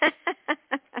yourself.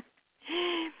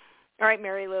 All right,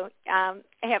 Mary Lou.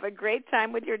 Have a great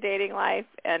time with your dating life,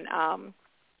 and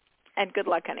good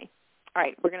luck, honey. All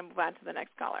right, we're going to move on to the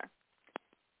next caller.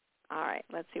 All right,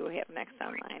 let's see what we have next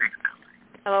on line.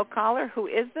 Hello, caller. Who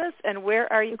is this, and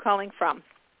where are you calling from?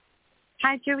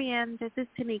 Hi, Jorianne. This is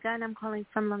Tamika, and I'm calling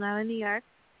from Long Island, New York.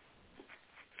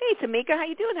 Hey, Tamika. How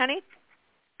you doing, honey?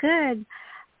 Good.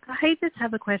 I just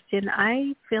have a question.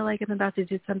 I feel like I'm about to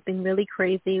do something really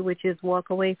crazy, which is walk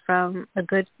away from a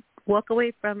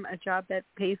job that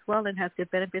pays well and has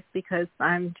good benefits because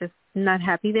I'm just not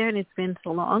happy there, and it's been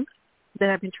so long that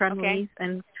I've been trying to leave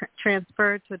and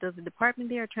transfer to another department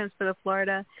there, transfer to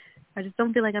Florida. I just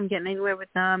don't feel like I'm getting anywhere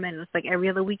with them, and it's like every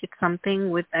other week it's something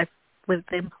with the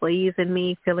employees and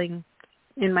me feeling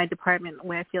in my department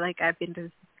where I feel like I've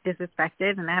been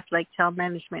disrespected, and I have to like tell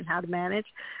management how to manage.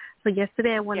 So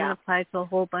yesterday I went and applied to a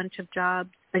whole bunch of jobs,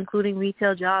 including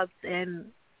retail jobs, and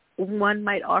one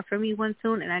might offer me one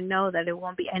soon, and I know that it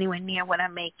won't be anywhere near what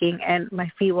I'm making, and my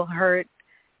feet will hurt.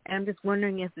 And I'm just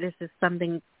wondering if this is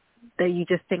something that you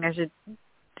just think I should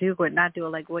do or not do.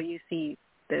 Like, what do you see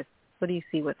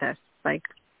with this? Like,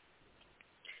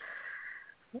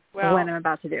 what I'm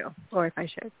about to do, or if I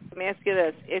should. Let me ask you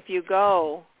this. If you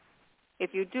go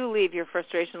if you do leave, your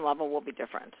frustration level will be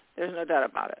different. There's no doubt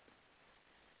about it.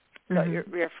 So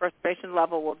your frustration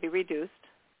level will be reduced,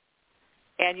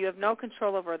 and you have no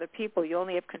control over other people. You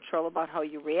only have control about how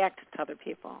you react to other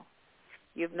people.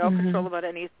 You have no control about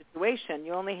any situation.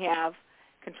 You only have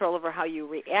control over how you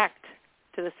react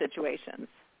to the situations.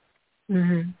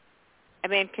 I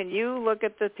mean, can you look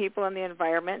at the people in the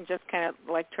environment and just kind of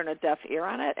like turn a deaf ear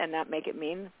on it and not make it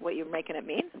mean what you're making it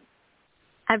mean?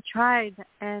 I've tried,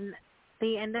 and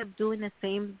they end up doing the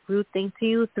same rude thing to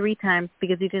you 3 times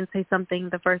because you didn't say something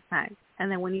the first time.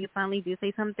 And then when you finally do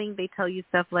say something, they tell you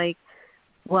stuff like,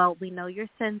 well, we know you're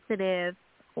sensitive,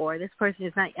 or this person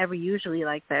is not ever usually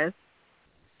like this.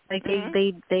 Like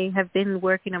they have been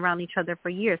working around each other for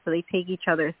years, so they take each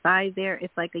other's side there.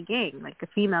 It's like a gang, like a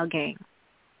female gang.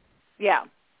 Yeah.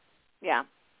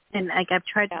 And like I've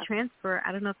tried to transfer.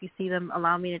 I don't know if you see them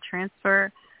allow me to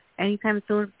transfer anytime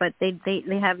soon, but they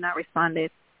have not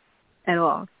responded at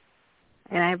all.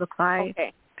 And I've applied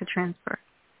to transfer.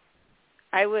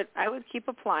 I would keep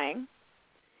applying.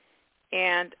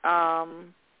 And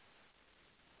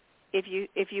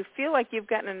if you feel like you've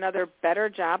gotten another better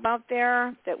job out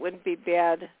there, that wouldn't be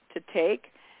bad to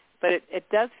take, but it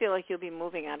does feel like you'll be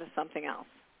moving on to something else.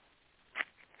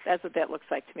 That's what that looks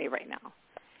like to me right now.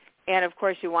 And of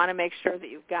course, you want to make sure that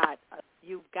you've got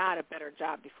a better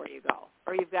job before you go,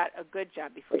 or you've got a good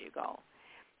job before you go.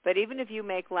 But even if you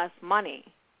make less money,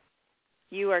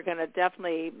 you are going to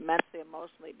definitely mentally,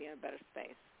 emotionally be in a better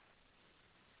space.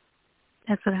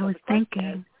 That's what I was thinking.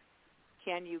 Is,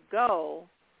 can you go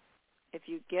if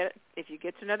you get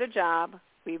to another job?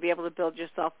 Will you be able to build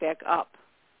yourself back up?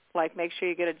 Like make sure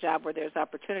you get a job where there's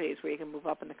opportunities where you can move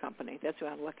up in the company. That's what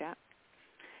I want to look at.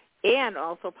 And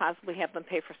also possibly have them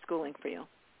pay for schooling for you.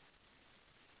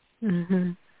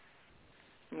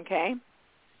 Okay?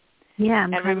 Yeah,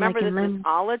 and remember, this is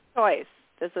all a choice.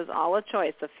 This is all a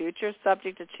choice. The future is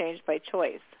subject to change by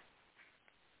choice.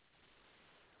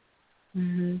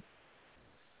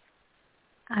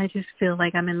 I just feel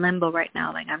like I'm in limbo right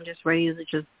now. Like I'm just ready to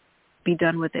just be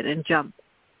done with it and jump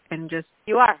and just.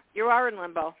 You are in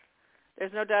limbo.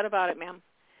 There's no doubt about it, ma'am.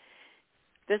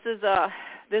 This is a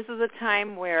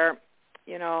time where,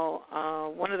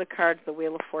 one of the cards, the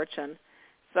Wheel of Fortune,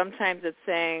 sometimes it's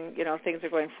saying, things are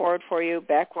going forward for you,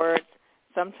 backwards.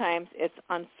 Sometimes it's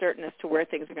uncertain as to where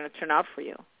things are going to turn out for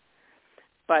you.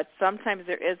 But sometimes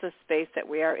there is a space that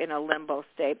we are in a limbo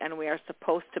state, and we are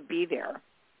supposed to be there.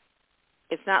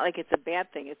 It's not like it's a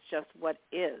bad thing. It's just what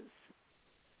is.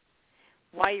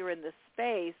 While you're in this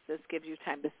space, this gives you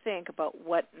time to think about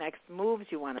what next moves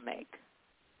you want to make,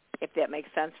 if that makes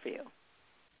sense for you.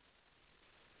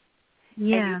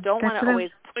 Yeah, and you don't want to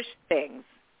always push things.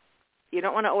 You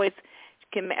don't want to always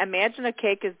imagine a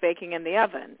cake is baking in the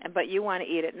oven, but you want to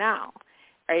eat it now.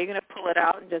 Are you going to pull it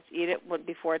out and just eat it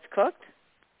before it's cooked?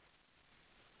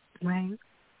 Right.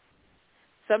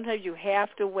 Sometimes you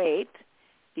have to wait,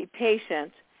 be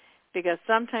patient, because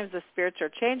sometimes the spirits are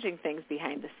changing things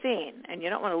behind the scene, and you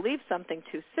don't want to leave something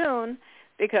too soon,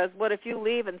 because what if you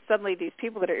leave and suddenly these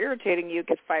people that are irritating you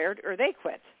get fired or they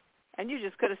quit, and you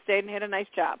just could have stayed and had a nice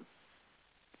job.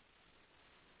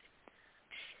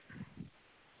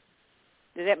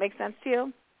 Does that make sense to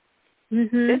you?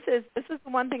 This is the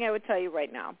one thing I would tell you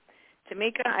right now.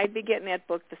 Tamika, I'd be getting that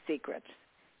book, The Secret.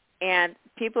 And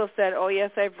people have said, oh,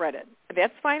 yes, I've read it.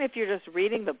 That's fine if you're just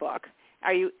reading the book.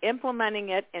 Are you implementing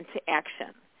it into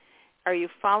action? Are you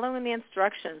following the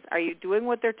instructions? Are you doing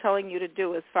what they're telling you to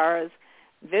do as far as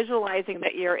visualizing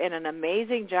that you're in an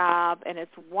amazing job and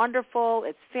it's wonderful,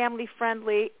 it's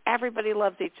family-friendly, everybody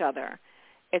loves each other.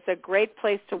 It's a great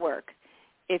place to work.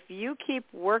 If you keep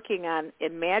working on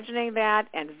imagining that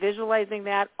and visualizing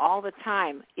that all the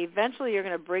time, eventually you're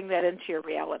going to bring that into your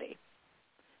reality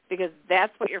because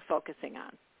that's what you're focusing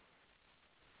on.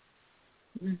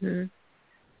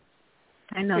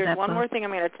 I know Here's that one book. more thing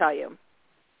I'm going to tell you.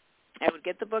 I would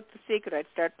get the book The Secret. I'd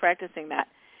start practicing that.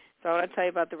 So I want to tell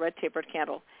you about the red tapered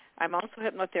candle. I'm also a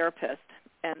hypnotherapist,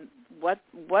 and what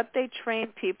they train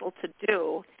people to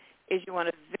do is you want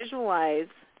to visualize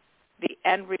the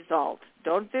end result.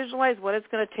 Don't visualize what it's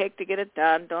going to take to get it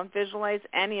done. Don't visualize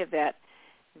any of that.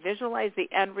 Visualize the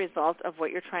end result of what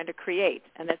you're trying to create,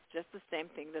 and that's just the same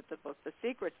thing that the book The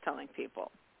Secret's telling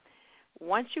people.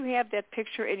 Once you have that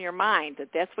picture in your mind that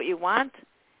that's what you want,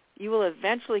 you will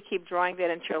eventually keep drawing that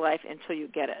into your life until you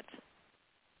get it.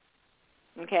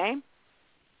 Okay?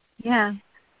 Yeah.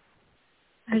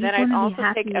 And then I'd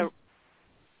also take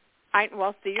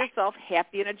see yourself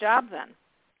happy in a job then.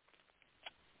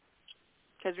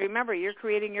 Because remember, you're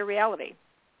creating your reality.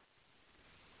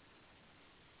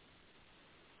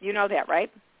 You know that,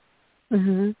 right?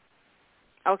 Mhm.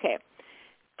 Okay.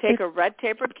 take a red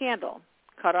tapered candle,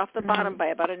 cut off the bottom by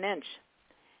about an inch.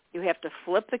 You have to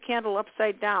flip the candle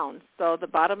upside down so the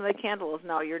bottom of the candle is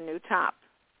now your new top.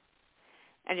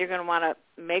 And you're going to want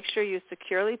to make sure you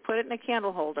securely put it in a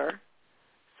candle holder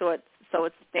so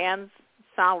it stands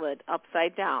solid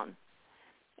upside down.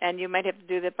 And you might have to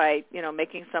do that by,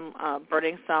 making some,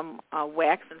 burning some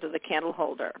wax into the candle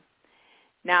holder.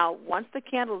 Now, once the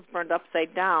candle is burned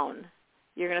upside down,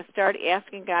 you're going to start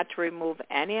asking God to remove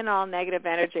any and all negative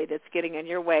energy that's getting in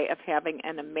your way of having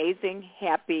an amazing,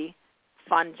 happy,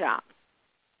 fun job.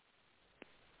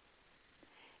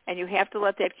 And you have to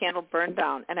let that candle burn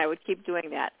down, and I would keep doing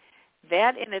that.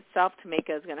 That in itself,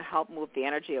 Tamika, is going to help move the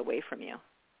energy away from you,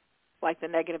 like the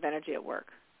negative energy at work.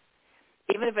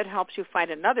 Even if it helps you find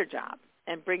another job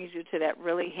and brings you to that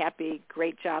really happy,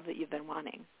 great job that you've been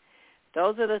wanting.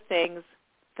 Those are the things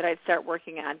that I'd start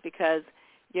working on, because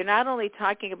you're not only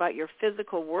talking about your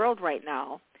physical world right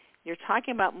now, you're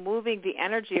talking about moving the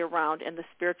energy around in the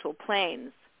spiritual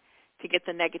planes to get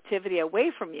the negativity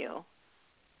away from you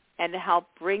and to help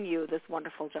bring you this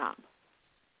wonderful job.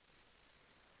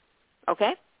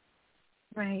 Okay?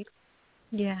 Right.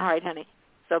 Yeah. All right, honey.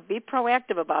 So be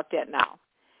proactive about that now.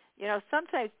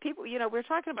 Sometimes people, we're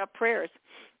talking about prayers.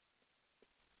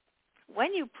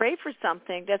 When you pray for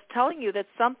something, that's telling you that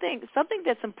something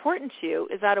that's important to you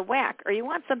is out of whack, or you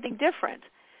want something different.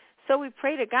 So we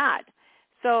pray to God.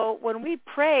 So when we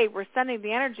pray, we're sending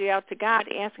the energy out to God,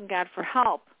 asking God for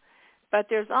help. But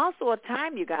there's also a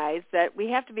time, you guys, that we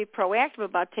have to be proactive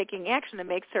about taking action to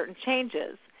make certain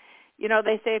changes.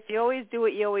 They say if you always do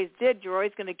what you always did, you're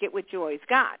always going to get what you always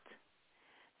got.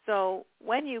 So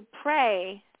when you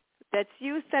pray, that's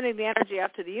you sending the energy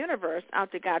out to the universe,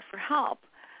 out to God for help.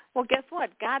 Well, guess what?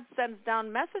 God sends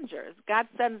down messengers. God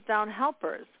sends down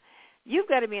helpers. You've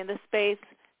got to be in the space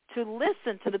to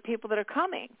listen to the people that are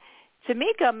coming.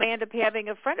 Tamika may end up having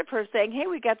a friend of hers saying, hey,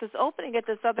 we got this opening at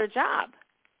this other job.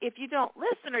 If you don't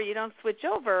listen or you don't switch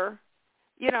over,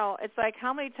 it's like,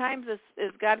 how many times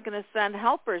is God going to send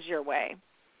helpers your way?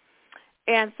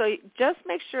 And so just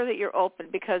make sure that you're open,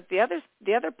 because the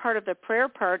other part of the prayer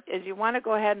part is you want to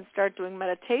go ahead and start doing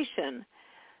meditation.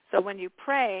 So when you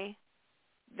pray,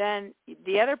 then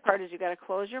the other part is you got to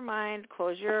close your mind,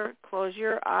 close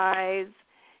your eyes,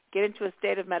 get into a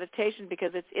state of meditation,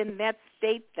 because it's in that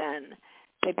state then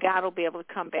that God will be able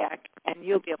to come back and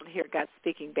you'll be able to hear God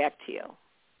speaking back to you.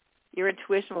 Your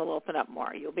intuition will open up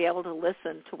more. You'll be able to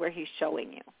listen to where he's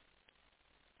showing you.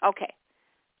 Okay.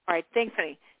 All right. Thanks,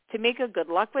 honey. Tamika, good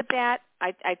luck with that.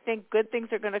 I think good things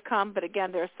are going to come, but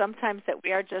again, there are some times that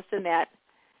we are just in that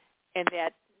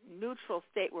neutral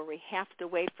state where we have to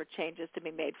wait for changes to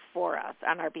be made for us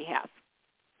on our behalf.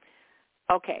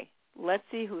 Okay. Let's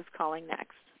see who's calling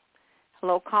next.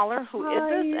 Hello, caller. Who is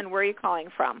this, and where are you calling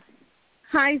from?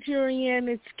 Hi, Jorianne.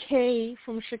 It's Kay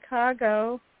from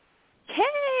Chicago.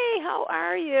 Kay, how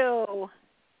are you?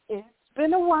 It's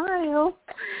been a while.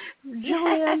 Jorianne,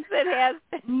 yes, it has.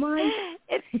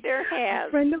 It sure has.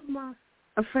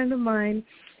 A friend of mine,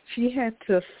 she had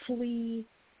to flee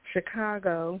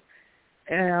Chicago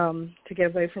to get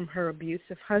away from her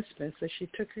abusive husband. So she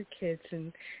took her kids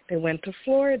and they went to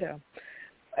Florida.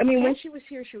 I mean, when she was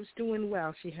here, she was doing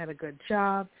well. She had a good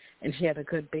job and she had a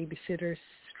good babysitter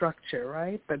structure,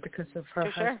 right? But because of her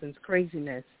husband's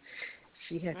craziness,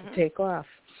 she had to take off.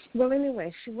 Well,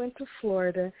 anyway, she went to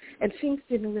Florida, and things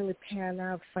didn't really pan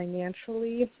out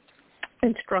financially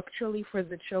and structurally for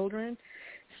the children.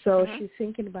 So she's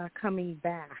thinking about coming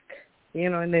back,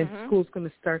 and then school's going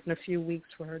to start in a few weeks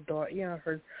for her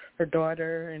daughter, her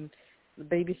daughter, and the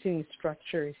babysitting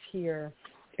structure is here,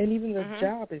 and even the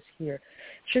job is here.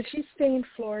 Should she stay in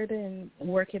Florida and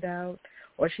work it out,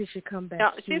 or should she come back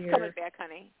here? No, she's coming back,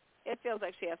 honey. It feels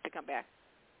like she has to come back.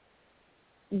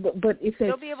 But if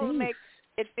she'll be able to make,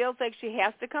 it feels like she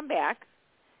has to come back,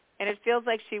 and it feels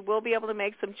like she will be able to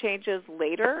make some changes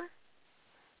later,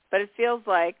 but it feels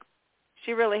like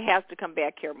she really has to come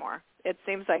back here more. It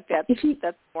seems like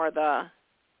that's more the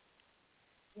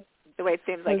way it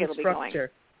seems like it'll be going.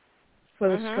 For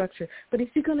the structure. But is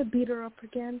he going to beat her up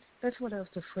again? That's what I was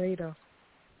afraid of.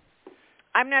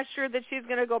 I'm not sure that she's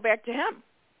going to go back to him.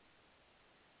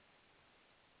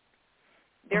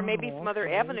 There may be some other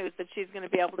avenues that she's going to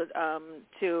be able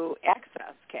to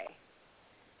access, Kay.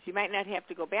 She might not have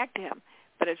to go back to him,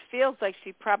 but it feels like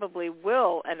she probably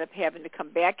will end up having to come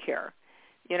back here.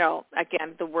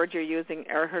 Again, the word you're using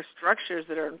are her structures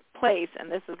that are in place,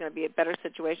 and this is going to be a better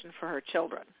situation for her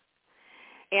children.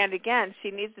 And again,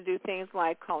 she needs to do things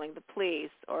like calling the police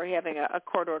or having a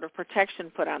court order of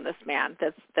protection put on this man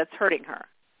that's hurting her,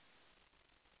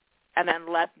 and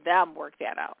then let them work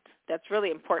that out. That's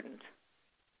really important.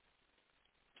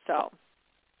 So,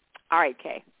 all right,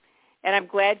 Kay. And I'm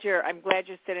glad you're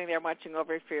sitting there watching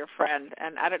over for your friend.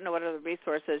 And I don't know what other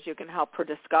resources you can help her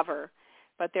discover,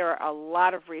 but there are a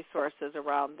lot of resources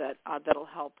around that that'll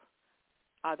help.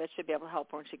 That should be able to help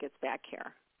her when she gets back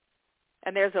here.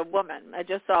 And there's a woman. I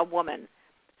just saw a woman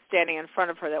standing in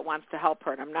front of her that wants to help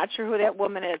her. And I'm not sure who that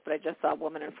woman is, but I just saw a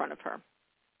woman in front of her.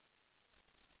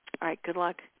 All right, good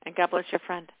luck. And God bless your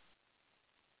friend.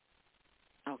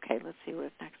 Okay, let's see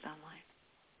who's next online.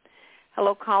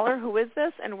 Hello, caller. Who is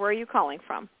this, and where are you calling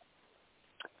from?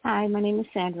 Hi, my name is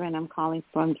Sandra, and I'm calling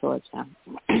from Georgia.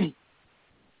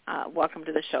 Welcome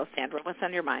to the show, Sandra. What's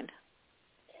on your mind?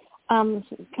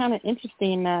 It's kind of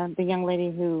interesting, the young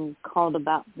lady who called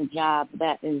about the job.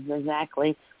 That is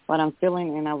exactly what I'm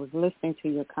feeling, and I was listening to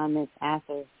your comments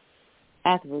afterwards.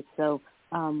 So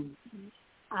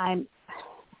I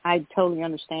totally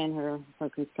understand her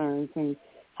concerns and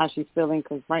how she's feeling,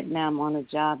 because right now I'm on a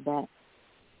job that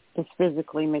is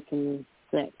physically making me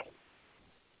sick.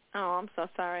 Oh, I'm so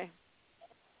sorry.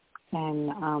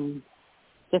 And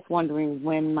just wondering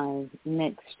when my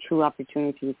next true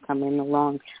opportunity is coming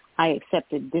along. I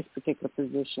accepted this particular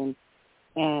position,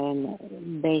 and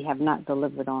they have not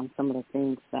delivered on some of the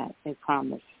things that they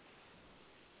promised.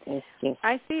 It's just,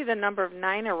 I see the number of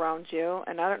 9 around you,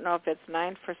 and I don't know if it's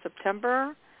 9 for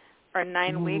September or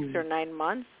 9 weeks or 9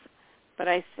 months, but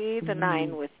I see the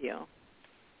 9 with you.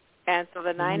 And so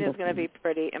the 9 is going to be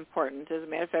pretty important. As a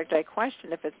matter of fact, I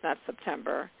question if it's not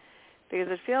September, because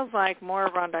it feels like more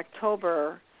around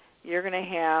October you're going to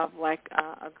have like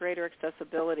a greater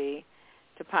accessibility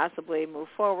to possibly move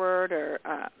forward or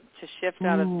to shift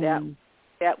out of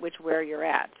that where you're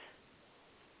at.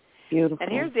 Beautiful.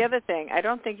 And here's the other thing. I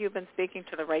don't think you've been speaking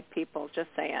to the right people, just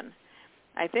saying.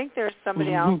 I think there's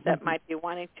somebody else that might be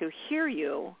wanting to hear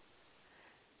you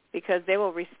because they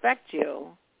will respect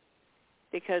you,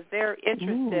 because they're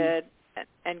interested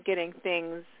in getting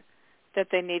things that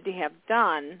they need to have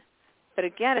done. But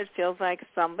again, it feels like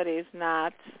somebody's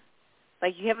not,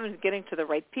 like you haven't been getting to the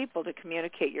right people to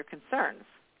communicate your concerns.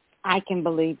 I can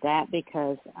believe that,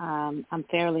 because I'm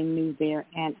fairly new there,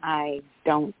 and I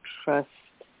don't trust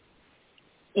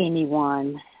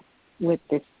anyone with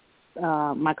this.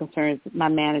 My concerns, my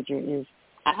manager is,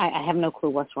 I have no clue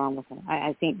what's wrong with her.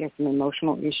 I think there's some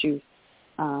emotional issues.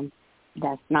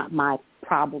 That's not my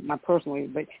problem, my personal,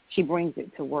 but she brings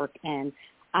it to work, and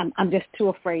I'm just too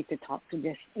afraid to talk to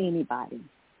just anybody.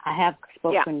 I have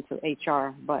spoken to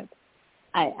HR, but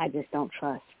I just don't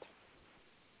trust.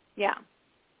 Yeah.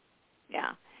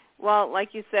 Yeah. Well,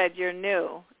 like you said, you're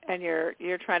new, and you're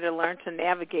trying to learn to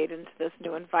navigate into this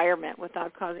new environment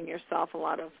without causing yourself a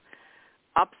lot of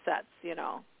upsets, you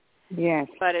know. Yes.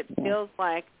 But it feels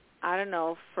like, I don't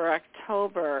know, for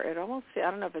October, I don't know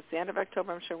if it's the end of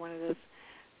October, I'm sure when it is,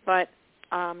 but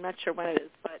I'm not sure when it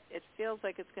is, but it feels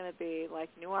like it's going to be like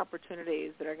new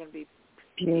opportunities that are going to be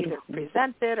either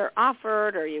presented or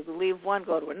offered, or you leave one,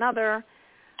 go to another.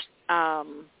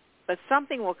 But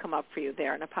something will come up for you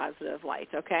there in a positive light,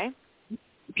 okay?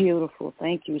 Beautiful.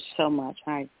 Thank you so much.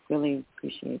 I really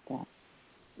appreciate that.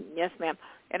 Yes, ma'am.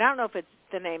 And I don't know if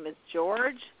the name is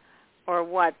George or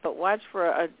what, but watch for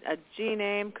a G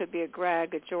name. Could be a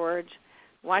Greg, a George.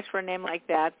 Watch for a name like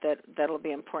that'll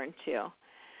be important to you.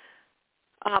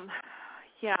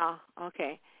 Yeah,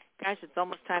 okay. Gosh, it's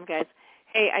almost time, guys.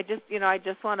 Hey, I just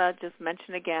want to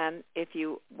mention again, if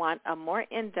you want a more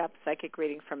in-depth psychic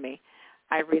reading from me,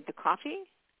 I read the coffee,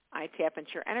 I tap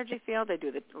into your energy field, I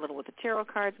do a little with the tarot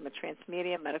cards, I'm a trance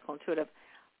medium, medical intuitive.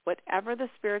 Whatever the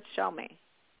spirits show me,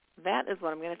 that is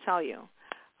what I'm going to tell you.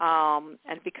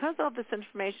 And because all this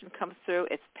information comes through,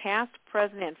 it's past,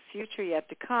 present, and future yet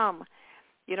to come.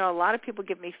 You know, a lot of people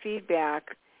give me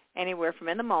feedback anywhere from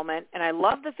in the moment, and I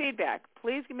love the feedback.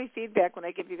 Please give me feedback when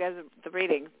I give you guys the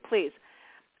reading, please.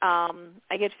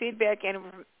 I get feedback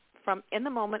from in the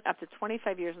moment up to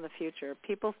 25 years in the future.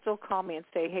 People still call me and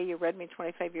say, hey, you read me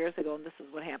 25 years ago, and this is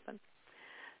what happened.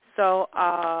 So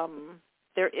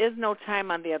there is no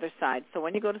time on the other side. So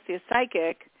when you go to see a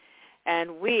psychic,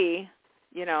 and I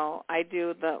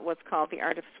do what's called the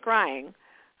art of scrying.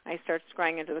 I start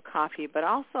scrying into the coffee, but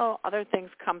also other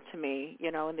things come to me,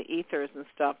 in the ethers and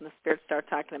stuff, and the spirits start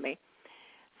talking to me.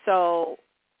 So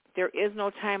there is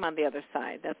no time on the other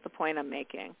side. That's the point I'm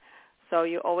making. So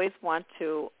you always want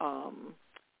to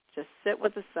just sit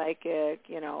with the psychic,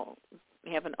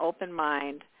 have an open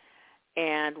mind,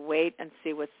 and wait and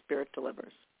see what spirit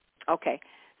delivers. Okay.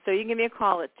 So you can give me a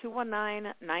call at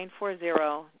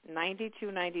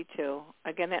 219-940-9292.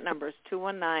 Again, that number is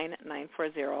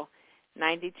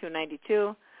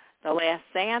 219-940-9292. The last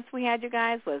seance we had, you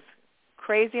guys, was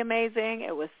crazy amazing.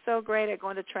 It was so great. I go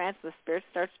into trance. The spirits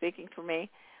start speaking for me.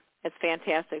 It's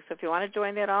fantastic. So if you want to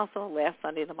join that also, last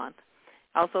Sunday of the month.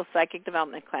 Also psychic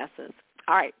development classes.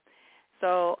 All right.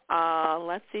 So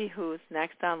let's see who's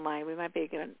next online. We might be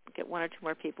going to get one or two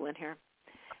more people in here.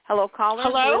 Hello, caller.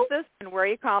 Hello? Who is this, and where are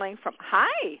you calling from?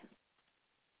 Hi.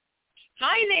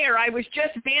 Hi there. I was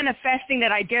just manifesting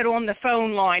that I get on the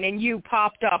phone line, and you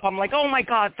popped up. I'm like, oh, my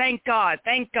God, thank God,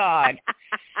 thank God.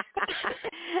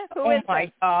 Who is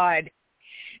my God.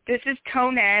 This is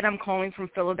Tonette. I'm calling from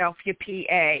Philadelphia,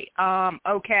 PA.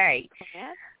 Okay.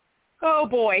 Tonette? Oh,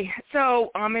 boy.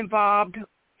 So I'm involved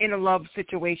in a love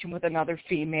situation with another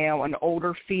female, an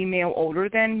older female, older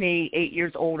than me, 8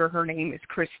 years older. Her name is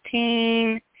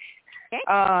Christine.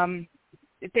 Okay.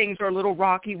 Things are a little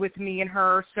rocky with me and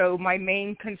her, so my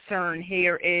main concern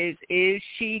here is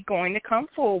she going to come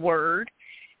forward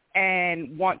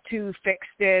and want to fix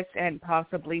this and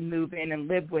possibly move in and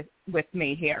live with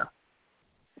me here?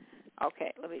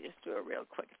 Okay, let me just do a real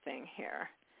quick thing here.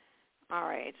 All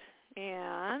right,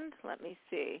 and let me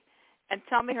see. And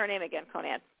tell me her name again,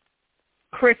 Conan.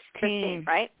 Christine,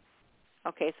 right?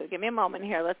 Okay, so give me a moment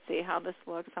here. Let's see how this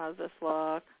looks. How does this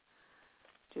look?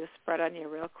 Do a spread on you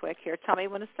real quick here. Tell me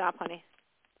when to stop, honey.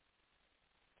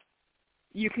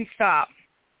 You can stop.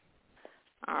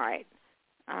 All right.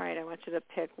 All right, I want you to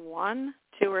pick 1,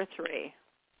 2, or 3.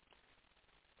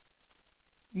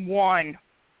 1.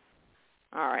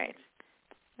 All right.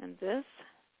 And this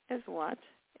is what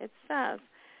it says.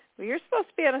 Well, you're supposed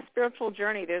to be on a spiritual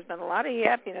journey. There's been a lot of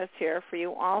happiness here for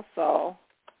you also.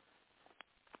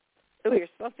 Ooh, you're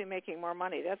supposed to be making more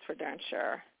money. That's for darn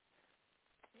sure.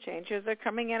 Changes are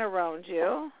coming in around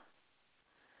you.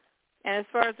 And as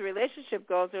far as the relationship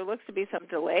goes, there looks to be some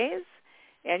delays,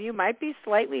 and you might be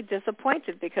slightly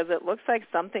disappointed because it looks like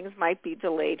some things might be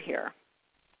delayed here.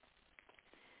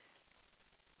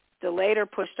 Delayed or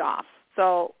pushed off.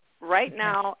 So right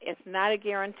now, it's not a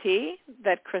guarantee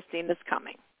that Christine is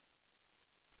coming.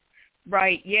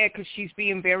 Right, yeah, because she's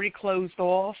being very closed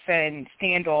off and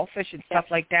standoffish and stuff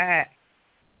like that.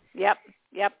 Yep,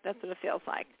 that's what it feels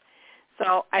like.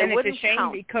 So I and wouldn't it's a shame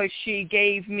count. because she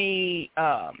gave me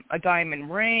a diamond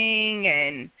ring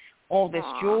and all this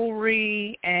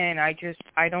jewelry, and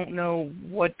I don't know,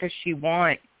 what does she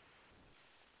want?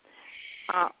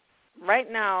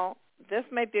 Right now, this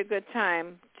might be a good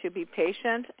time to be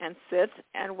patient and sit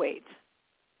and wait.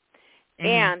 Mm-hmm.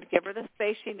 And give her the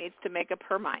space she needs to make up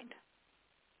her mind.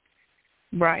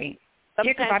 Right.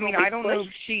 Sometimes yeah, because I don't know if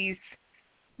she's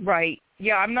right.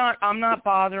 Yeah, I'm not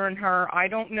bothering her. I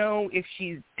don't know if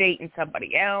she's dating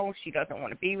somebody else. She doesn't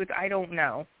want to be with. I don't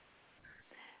know.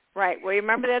 Right. Well, you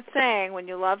remember that saying, when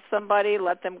you love somebody,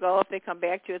 let them go. If they come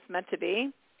back to you, it's meant to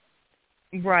be.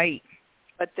 Right.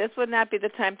 But this would not be the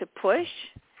time to push.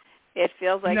 It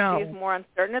feels like she's more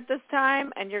uncertain at this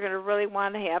time, and you're going to really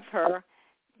want to have her,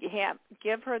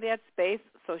 give her that space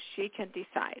so she can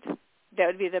decide. That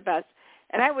would be the best.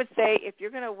 And I would say if you're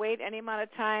going to wait any amount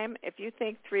of time, if you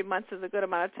think 3 months is a good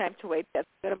amount of time to wait, that's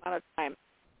a good amount of time.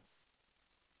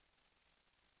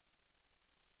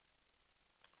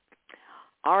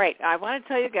 All right. I want to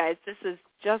tell you guys, this is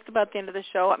just about the end of the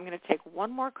show. I'm going to take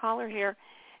one more caller here.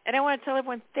 And I want to tell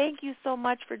everyone, thank you so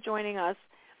much for joining us.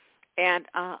 And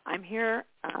I'm here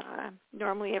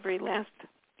normally every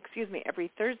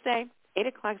Thursday, 8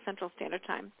 o'clock Central Standard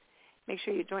Time. Make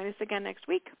sure you join us again next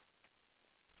week.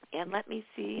 And let me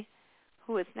see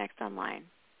who is next online.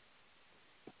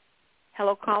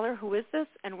 Hello, caller. Who is this,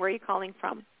 and where are you calling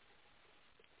from?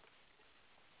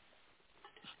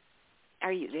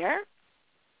 Are you there?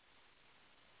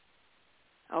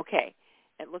 Okay.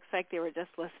 It looks like they were just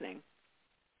listening.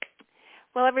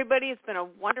 Well, everybody, it's been a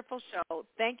wonderful show.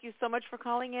 Thank you so much for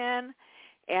calling in,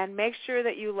 and make sure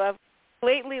that you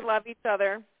completely love each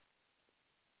other.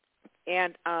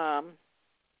 And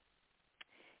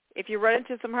if you run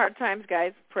into some hard times,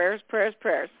 guys, prayers, prayers,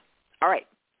 prayers. All right.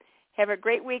 Have a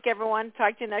great week, everyone.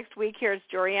 Talk to you next week. Here's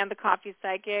Jorianne, the Coffee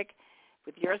Psychic,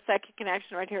 with your Psychic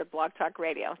Connection right here at Blog Talk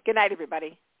Radio. Good night,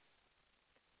 everybody.